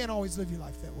season. You can't always live your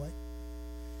life that way.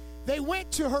 They went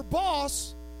to her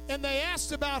boss and they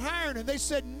asked about hiring her. They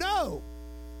said, no,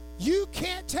 you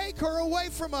can't take her away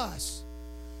from us.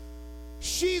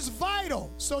 She's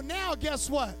vital. So now, guess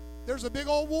what? There's a big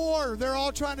old war. They're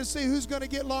all trying to see who's going to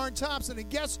get Lauren Thompson. And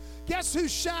guess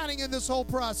who's shining in this whole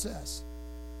process?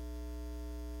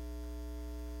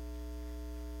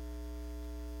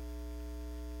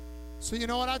 So you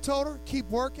know what I told her? Keep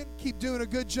working. Keep doing a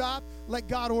good job. Let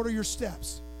God order your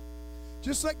steps.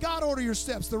 Just let God order your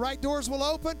steps. The right doors will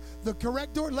open. The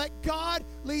correct door. Let God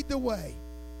lead the way.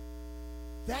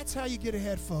 That's how you get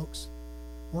ahead, folks.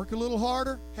 Work a little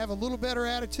harder. Have a little better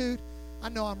attitude. I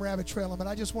know I'm rabbit trailing, but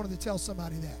I just wanted to tell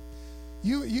somebody that.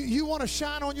 You want to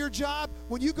shine on your job?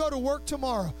 When you go to work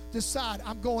tomorrow, decide,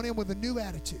 I'm going in with a new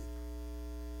attitude.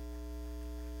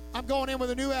 I'm going in with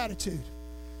a new attitude.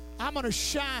 I'm going to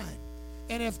shine.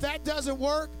 And if that doesn't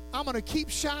work, I'm going to keep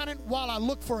shining while I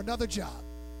look for another job.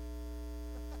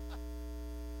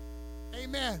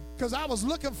 Amen. Because I was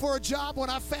looking for a job when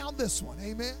I found this one.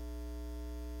 Amen.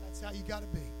 That's how you got to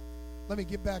be. Let me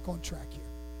get back on track here.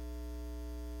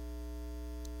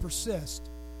 Persist,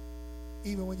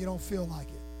 even when you don't feel like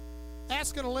it.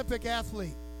 Ask an Olympic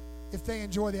athlete if they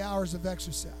enjoy the hours of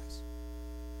exercise.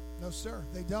 No, sir,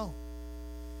 they don't.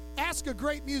 Ask a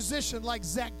great musician like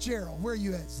Zach Gerald. Where are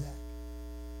you at, Zach?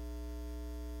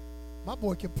 My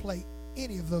boy can play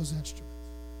any of those instruments.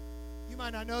 You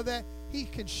might not know that. He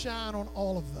can shine on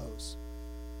all of those.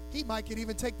 He might could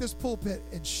even take this pulpit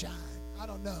and shine. I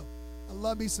don't know. I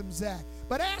love me some Zach.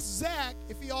 But ask Zach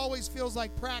if he always feels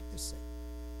like practicing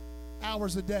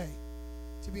hours a day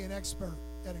to be an expert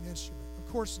at an instrument.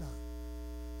 Of course not.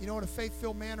 You know what a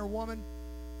faith-filled man or woman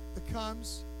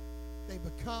becomes? They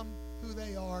become who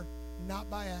they are, not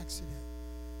by accident,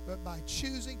 but by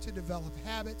choosing to develop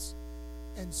habits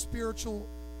and spiritual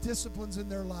disciplines in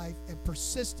their life and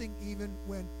persisting even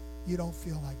when you don't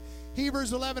feel like it.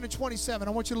 Hebrews 11:27. I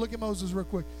want you to look at Moses real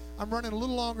quick. I'm running a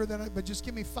little longer than it, but just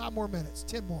give me 5 more minutes,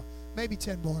 10 more, maybe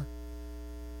 10 more.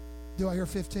 Do I hear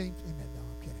 15? Amen. No,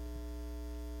 I'm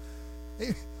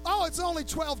kidding. Oh, it's only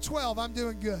 12:12. I'm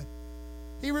doing good.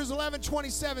 Hebrews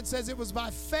 11:27 says it was by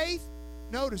faith,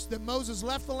 notice, that Moses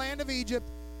left the land of Egypt,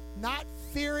 not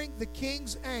fearing the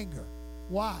king's anger.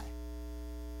 Why?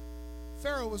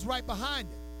 Pharaoh was right behind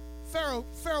him.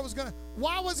 Pharaoh was going to.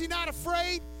 Why was he not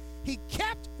afraid? He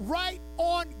kept right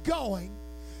on going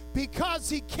because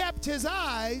he kept his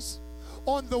eyes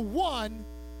on the one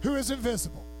who is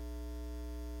invisible.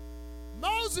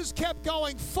 Moses kept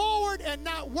going forward and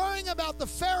not worrying about the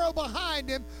Pharaoh behind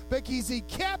him because he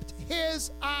kept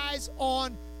his eyes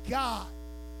on God.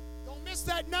 Don't miss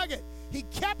that nugget. He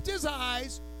kept his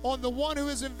eyes on the one who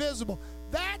is invisible.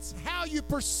 That's how you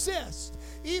persist,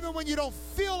 even when you don't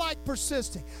feel like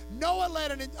persisting.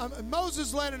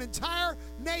 Moses led an entire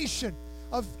nation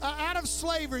out of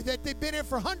slavery that they've been in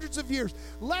for hundreds of years.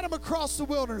 Led them across the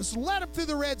wilderness. Led them through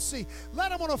the Red Sea.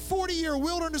 Led them on a 40-year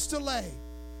wilderness delay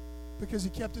because he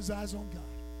kept his eyes on God.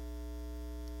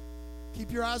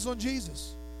 Keep your eyes on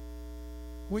Jesus.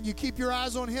 When you keep your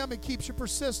eyes on him, it keeps you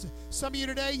persistent. Some of you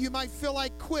today, you might feel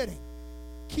like quitting.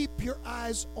 Keep your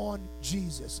eyes on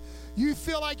Jesus. You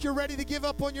feel like you're ready to give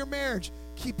up on your marriage.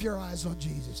 Keep your eyes on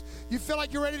Jesus. You feel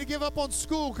like you're ready to give up on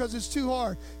school because it's too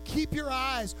hard. Keep your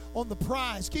eyes on the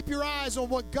prize. Keep your eyes on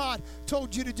what God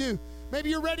told you to do. Maybe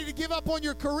you're ready to give up on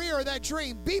your career or that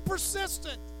dream. Be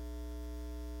persistent,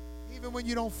 even when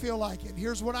you don't feel like it. And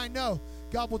here's what I know.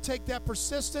 God will take that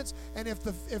persistence, and if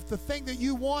the thing that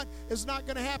you want is not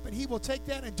going to happen, he will take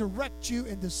that and direct you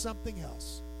into something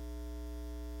else.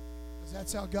 Because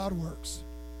that's how God works.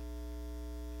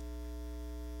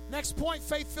 Next point,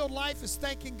 faith-filled life is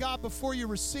thanking God before you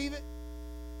receive it.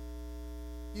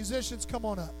 Musicians, come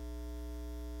on up.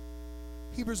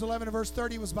 Hebrews 11 and verse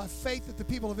 30 was by faith that the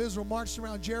people of Israel marched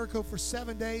around Jericho for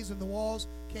 7 days and the walls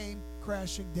came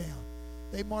crashing down.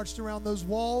 They marched around those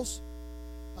walls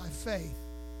by faith,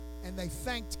 and they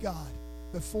thanked God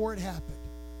before it happened.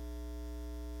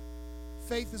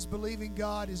 Faith is believing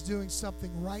God is doing something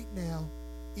right now,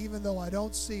 even though I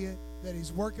don't see it, that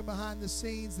he's working behind the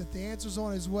scenes, that the answer's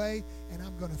on his way, and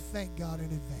I'm going to thank God in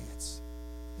advance.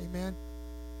 Amen?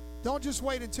 Don't just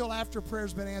wait until after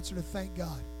prayer's been answered to thank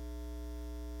God.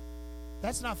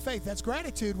 That's not faith. That's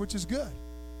gratitude, which is good.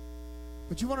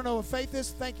 But you want to know what faith is?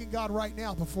 Thanking God right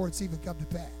now before it's even come to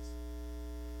pass.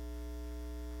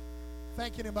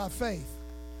 Thanking him by faith.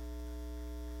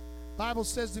 The Bible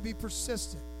says to be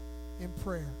persistent in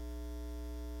prayer.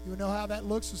 You know how that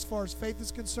looks as far as faith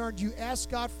is concerned. You ask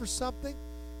God for something,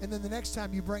 And then the next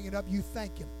time you bring it up, you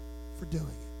thank Him for doing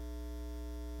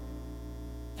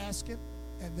it. Ask Him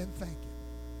and then thank Him.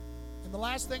 And the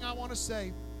last thing I want to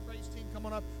say, praise team, come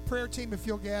on up. Prayer team, if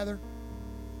you'll gather.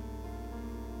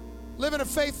 Living a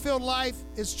faith-filled life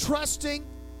is trusting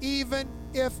even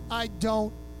if I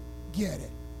don't get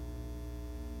it.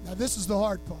 Now, this is the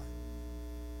hard part.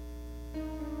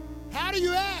 How do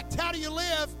you act? How do you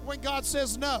live when God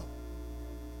says no?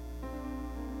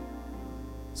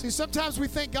 See, sometimes we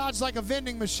think God's like a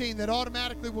vending machine that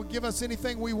automatically will give us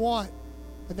anything we want,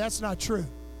 but that's not true.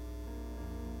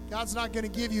 God's not going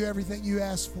to give you everything you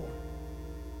ask for.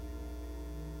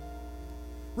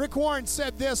 Rick Warren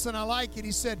said this, and I like it.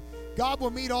 He said, God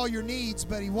will meet all your needs,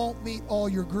 but He won't meet all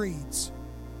your greeds.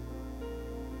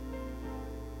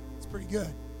 It's pretty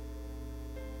good.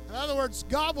 In other words,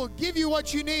 God will give you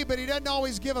what you need, but He doesn't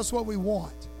always give us what we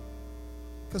want.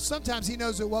 Because sometimes He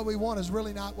knows that what we want is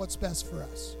really not what's best for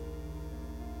us.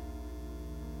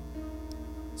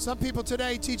 Some people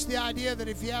today teach the idea that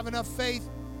if you have enough faith,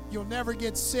 you'll never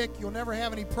get sick, you'll never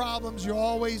have any problems, you'll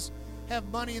always have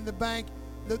money in the bank.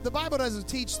 The Bible doesn't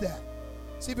teach that.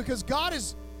 See, because God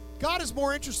is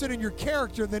more interested in your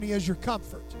character than He is your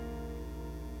comfort.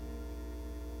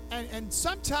 And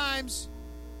sometimes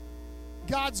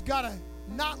God's got to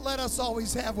not let us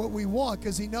always have what we want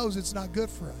because He knows it's not good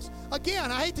for us.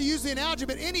 Again, I hate to use the analogy,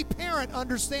 but any parent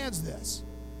understands this.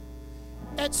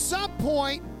 At some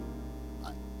point,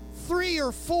 3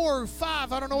 or 4 or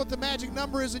 5, I don't know what the magic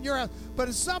number is in your house, but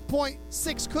at some point,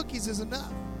 6 cookies is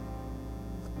enough.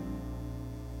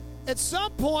 At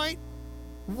some point,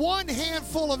 1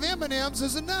 handful of M&Ms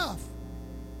is enough.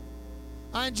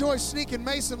 I enjoy sneaking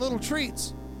Mason little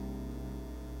treats,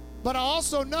 but I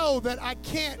also know that I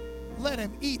can't let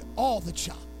him eat all the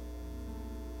chocolate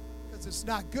because it's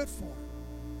not good for him.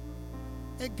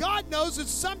 And God knows that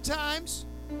sometimes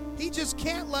He just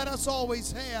can't let us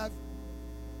always have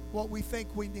what we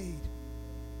think we need.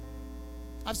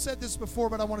 I've said this before,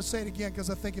 but I want to say it again because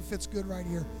I think it fits good right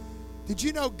here. Did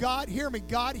you know God, hear me,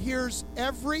 God hears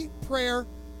every prayer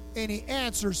and He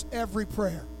answers every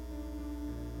prayer.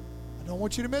 I don't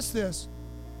want you to miss this,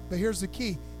 but here's the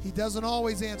key. He doesn't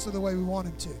always answer the way we want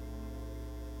Him to.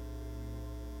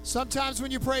 Sometimes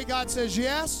when you pray, God says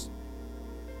yes.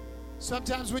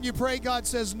 Sometimes when you pray, God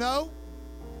says no.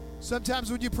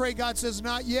 Sometimes when you pray, God says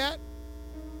not yet.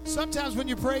 Sometimes when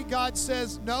you pray, God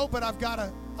says no, but I've got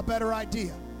a better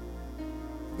idea.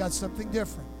 I've got something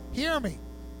different. Hear me.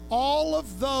 All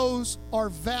of those are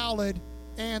valid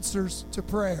answers to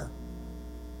prayer.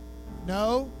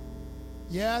 No,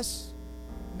 yes,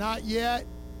 not yet,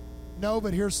 no,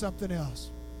 but here's something else.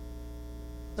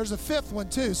 There's a 5th one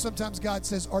too. Sometimes God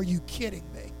says, are you kidding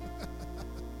me?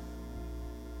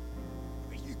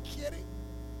 Are you kidding?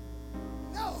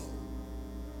 No.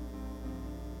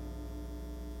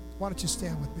 Why don't you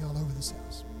stand with me all over this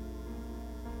house?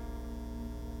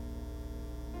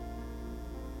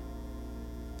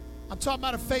 I'm talking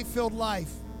about a faith-filled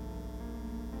life.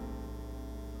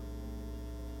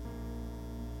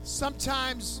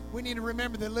 Sometimes we need to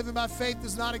remember that living by faith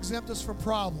does not exempt us from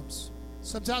problems.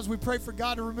 Sometimes we pray for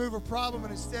God to remove a problem,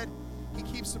 and instead He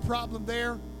keeps the problem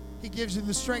there. He gives you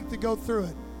the strength to go through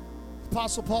it.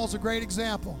 Apostle Paul's a great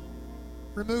example.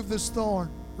 Remove this thorn.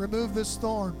 Remove this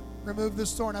thorn. Remove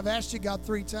this thorn. I've asked you, God,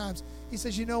 3 times. He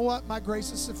says, you know what? My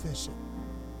grace is sufficient.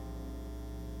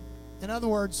 In other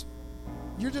words,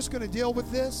 you're just going to deal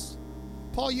with this.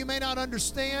 Paul, you may not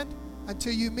understand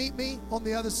until you meet me on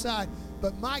the other side,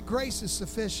 but my grace is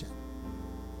sufficient.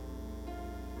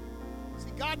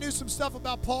 See, God knew some stuff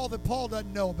about Paul that Paul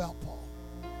doesn't know about Paul.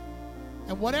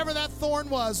 And whatever that thorn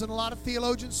was, and a lot of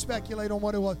theologians speculate on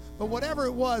what it was, but whatever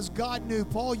it was, God knew,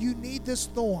 Paul, you need this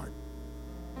thorn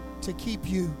to keep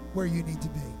you where you need to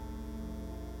be.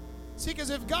 See, because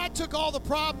if God took all the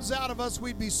problems out of us,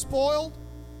 we'd be spoiled.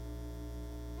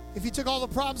 If He took all the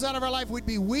problems out of our life, we'd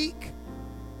be weak.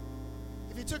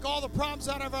 If He took all the problems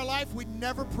out of our life, we'd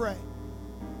never pray.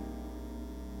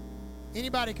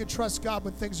 Anybody can trust God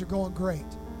when things are going great.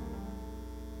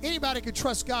 Anybody can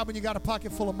trust God when you got a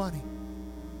pocket full of money.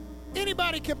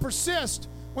 Anybody can persist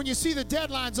when you see the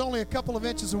deadline's only a couple of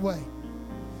inches away.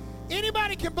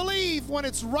 Anybody can believe when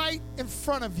it's right in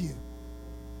front of you.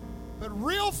 But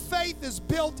real faith is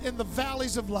built in the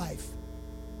valleys of life.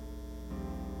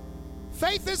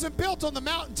 Faith isn't built on the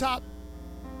mountaintop.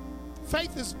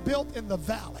 Faith is built in the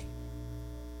valley.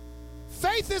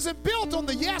 Faith isn't built on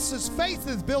the yeses. Faith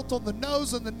is built on the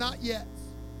no's and the not yets.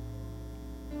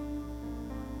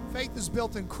 Faith is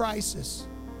built in crisis,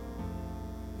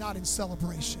 not in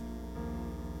celebration.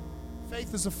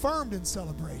 Faith is affirmed in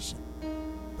celebration,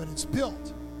 but it's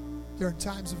built during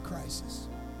times of crisis.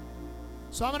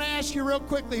 So I'm going to ask you real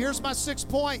quickly. Here's my 6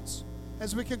 points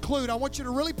as we conclude. I want you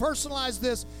to really personalize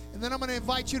this, and then I'm going to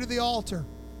invite you to the altar.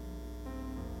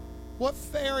 What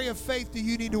area of faith do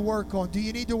you need to work on? Do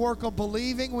you need to work on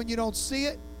believing when you don't see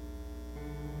it?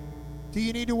 Do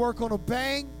you need to work on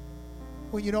obeying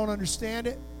when you don't understand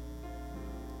it?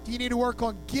 Do you need to work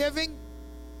on giving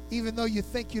even though you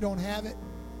think you don't have it?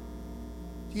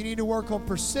 Do you need to work on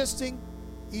persisting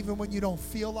even when you don't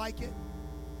feel like it?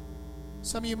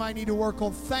 Some of you might need to work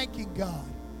on thanking God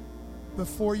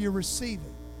before you receive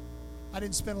it. I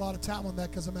didn't spend a lot of time on that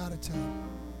because I'm out of town.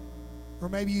 Or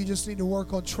maybe you just need to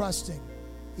work on trusting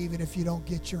even if you don't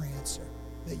get your answer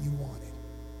that you wanted.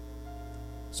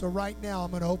 So right now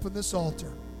I'm going to open this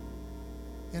altar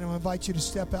and I'm going to invite you to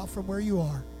step out from where you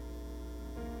are.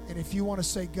 And if you want to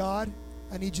say, God,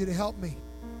 I need you to help me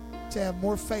to have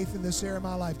more faith in this area of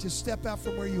my life, just step out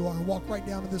from where you are and walk right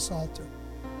down to this altar.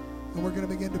 And we're going to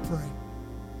begin to pray.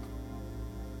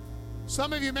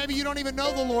 Some of you, maybe you don't even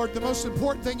know the Lord. The most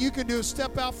important thing you can do is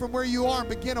step out from where you are and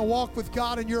begin a walk with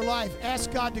God in your life.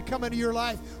 Ask God to come into your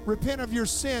life, repent of your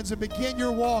sins, and begin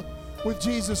your walk with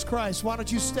Jesus Christ. Why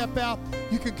don't you step out?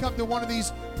 You can come to one of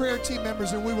these prayer team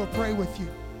members and we will pray with you.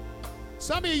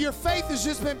 Some of you, your faith has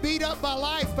just been beat up by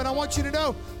life, but I want you to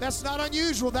know that's not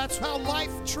unusual. That's how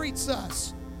life treats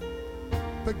us.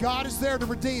 But God is there to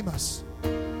redeem us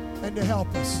and to help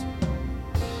us.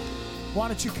 Why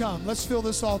don't you come? Let's fill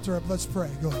this altar up. Let's pray.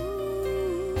 Go ahead.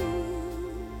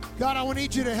 God, I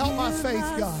need you to help my faith,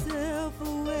 God.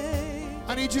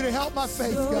 I need you to help my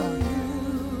faith, God.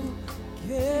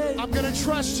 I'm going to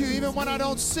trust you even when I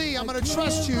don't see. I'm going to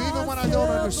trust you even when I don't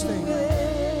understand.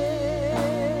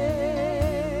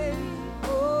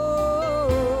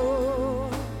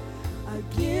 I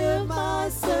give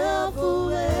myself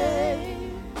away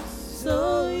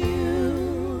so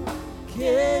you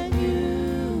can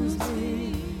use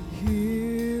me.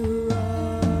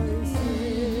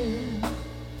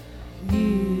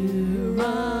 Here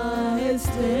I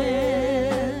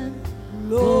stand,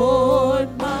 Lord,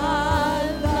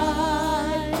 my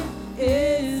life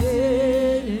is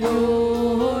in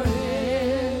your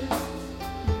hands.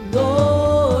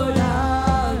 Lord,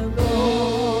 I'm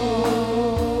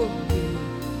longing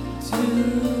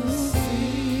to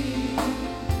see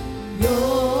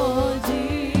your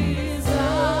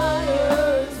desires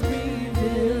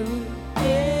revealed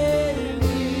in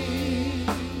me.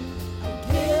 I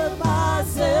give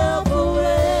myself away.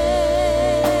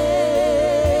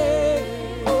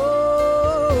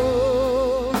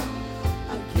 Oh,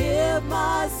 I give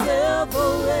myself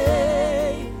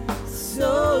away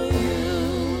so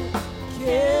you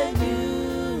can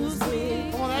use me.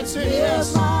 Come on, that's it. Give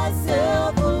Yes.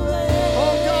 myself away.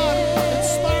 Oh, God,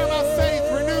 inspire my faith.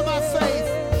 Renew my faith.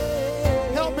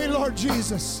 Help me, Lord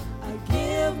Jesus. I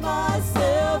give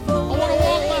myself I away. want to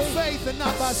walk by faith and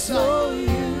not by sight. So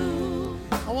you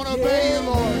I want to obey you,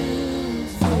 Lord.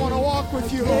 I want to walk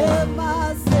with you, give Lord.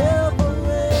 myself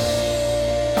away.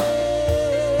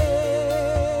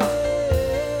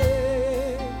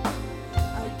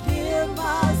 I give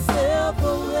myself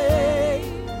away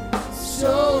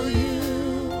so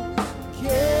you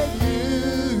can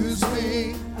Use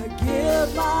me. I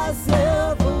give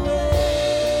myself away.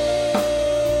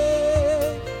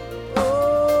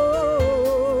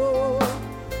 Oh,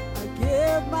 I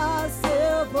give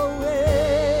myself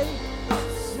away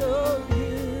so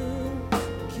you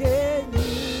can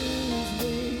use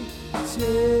me.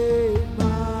 Take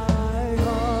my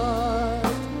heart,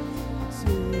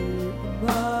 take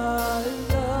my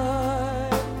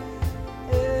life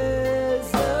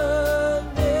as a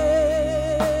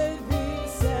living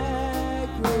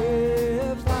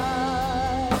sacrifice.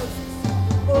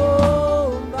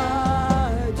 Oh,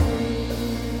 my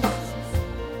Jesus,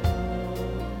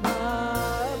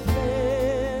 my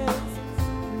plans,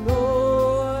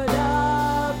 Lord, I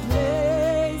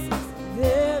place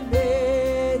them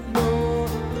in your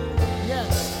hands.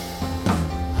 Yes.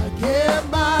 I give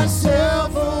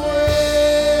myself away.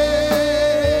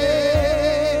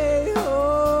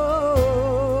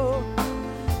 Oh,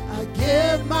 I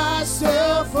give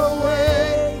myself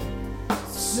away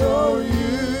so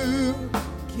you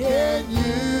can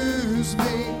use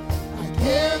me. I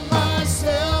give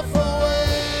myself away.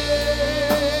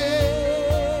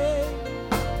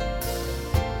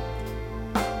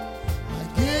 I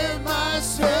give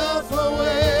myself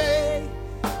away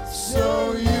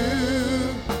so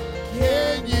you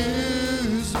can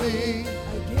use me.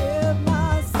 I give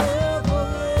myself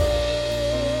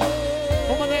away.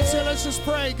 Come on, that's it. Let's just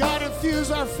pray. God,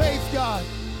 infuse our faith, God.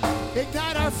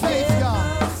 Ignite our faith,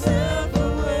 God. Myself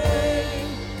away.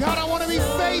 God, I want to be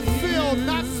faith-filled,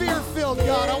 not fear-filled,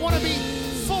 God. I want to be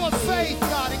full of faith,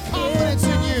 God, and confidence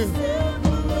in you.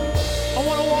 I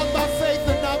want to walk by faith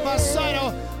and not by sight.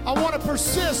 I want to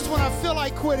persist when I feel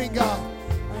like quitting, God.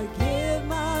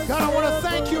 God, I want to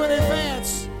thank you in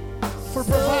advance for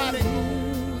providing.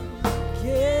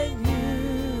 Can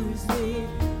use me.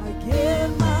 I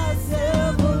give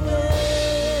myself away.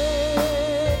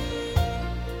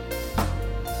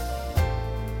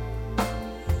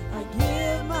 I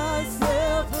give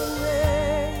myself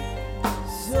away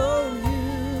so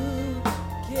you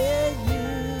can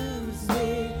use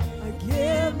me. I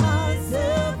give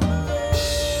myself away.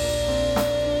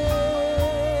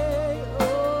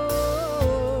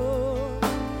 Oh,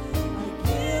 I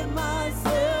give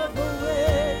myself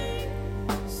away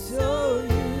so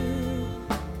you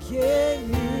can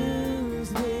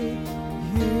use me.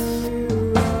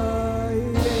 Here I am.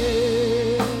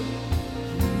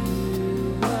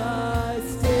 Here I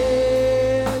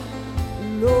stand.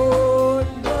 Lord,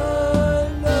 my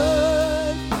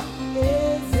life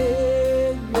is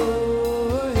in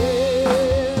your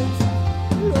hands.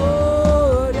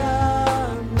 Lord,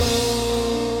 I'm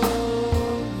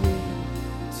longing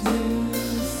to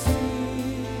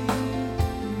see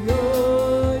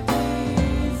your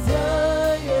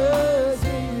desires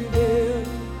revealed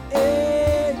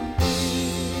in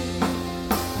me.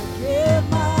 I give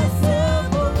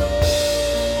myself away.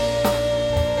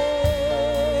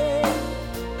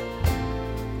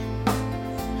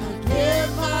 I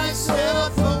give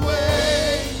myself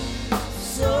away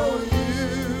so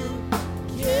you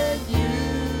can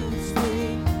use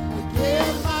me. I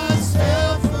give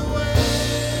myself away.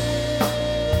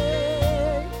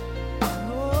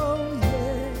 Oh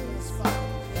yes, I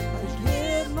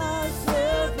give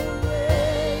myself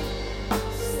away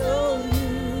so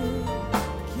you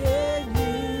can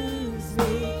use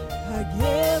me. I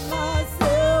give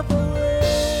myself away.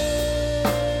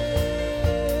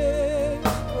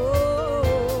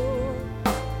 Oh,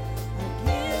 I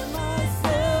give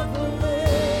myself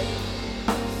away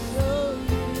so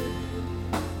you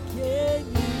can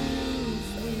use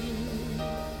me.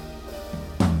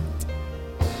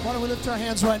 Why don't we lift our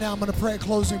hands right now? I'm going to pray a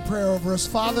closing prayer over us.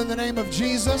 Father, in the name of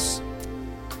Jesus,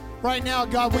 right now,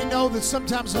 God, we know that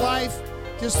sometimes life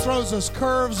just throws us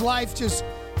curves. Life just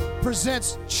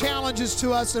presents challenges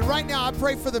to us. And right now, I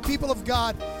pray for the people of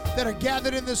God that are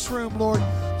gathered in this room, Lord.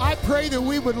 I pray that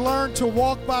we would learn to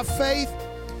walk by faith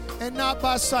and not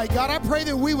by sight. God, I pray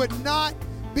that we would not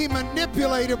be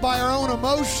manipulated by our own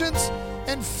emotions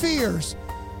and fears.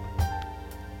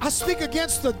 I speak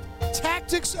against the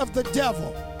tactics of the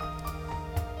devil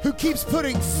who keeps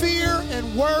putting fear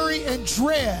and worry and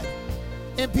dread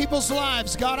in people's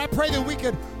lives. God, I pray that we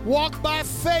could walk by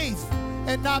faith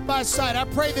and not by sight. I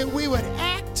pray that we would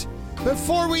act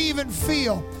before we even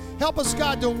feel. Help us,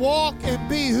 God, to walk and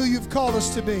be who you've called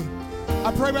us to be.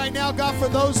 I pray right now, God, for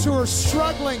those who are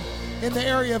struggling in the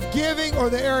area of giving or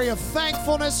the area of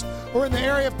thankfulness or in the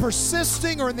area of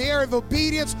persisting or in the area of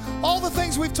obedience, all the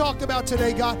things we've talked about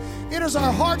today, God, it is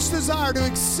our heart's desire to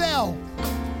excel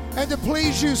and to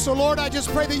please you. So, Lord, I just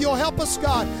pray that you'll help us,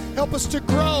 God. Help us to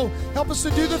grow. Help us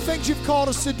to do the things you've called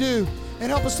us to do. And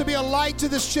help us to be a light to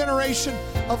this generation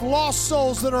of lost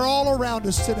souls that are all around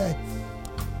us today.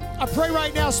 I pray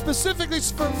right now specifically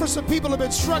for some people who have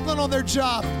been struggling on their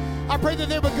job. I pray that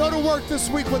they would go to work this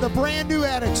week with a brand new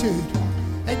attitude.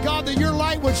 And God, that your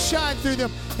light would shine through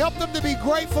them. Help them to be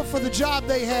grateful for the job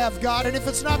they have, God. And if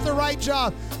it's not the right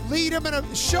job, lead them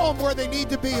and show them where they need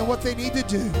to be and what they need to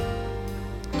do.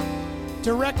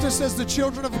 Direct us as the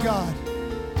children of God.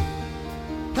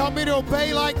 Help me to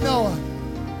obey like Noah.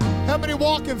 Help me to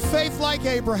walk in faith like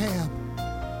Abraham.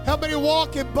 Help me to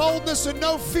walk in boldness and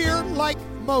no fear like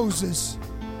Moses.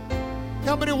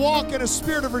 Help me to walk in a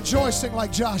spirit of rejoicing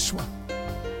like Joshua.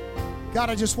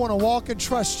 God, I just want to walk and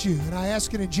trust you, and I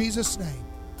ask it in Jesus' name.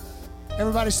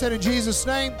 Everybody said in Jesus'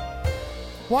 name.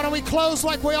 Why don't we close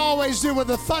like we always do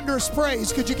with a thunderous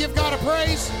praise? Could you give God a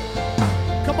praise?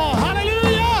 Come on,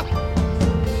 hallelujah!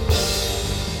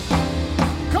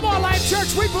 Come on, Life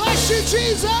Church, we bless you,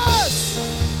 Jesus!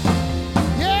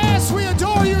 Yes, we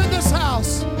adore you in this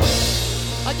house.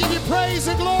 I give you praise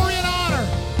and glory and honor.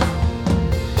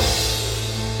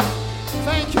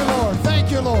 Thank you, Lord.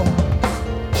 Thank you, Lord.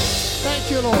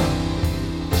 Thank you, Lord.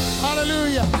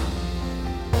 Hallelujah.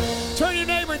 Turn to your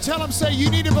neighbor and tell him, say, you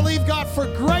need to believe God for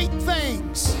great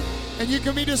things. And you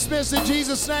can be dismissed in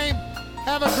Jesus' name.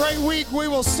 Have a great week. We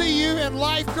will see you in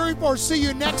Life Group or see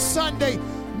you next Sunday.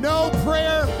 No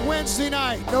prayer Wednesday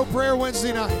night. No prayer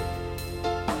Wednesday night.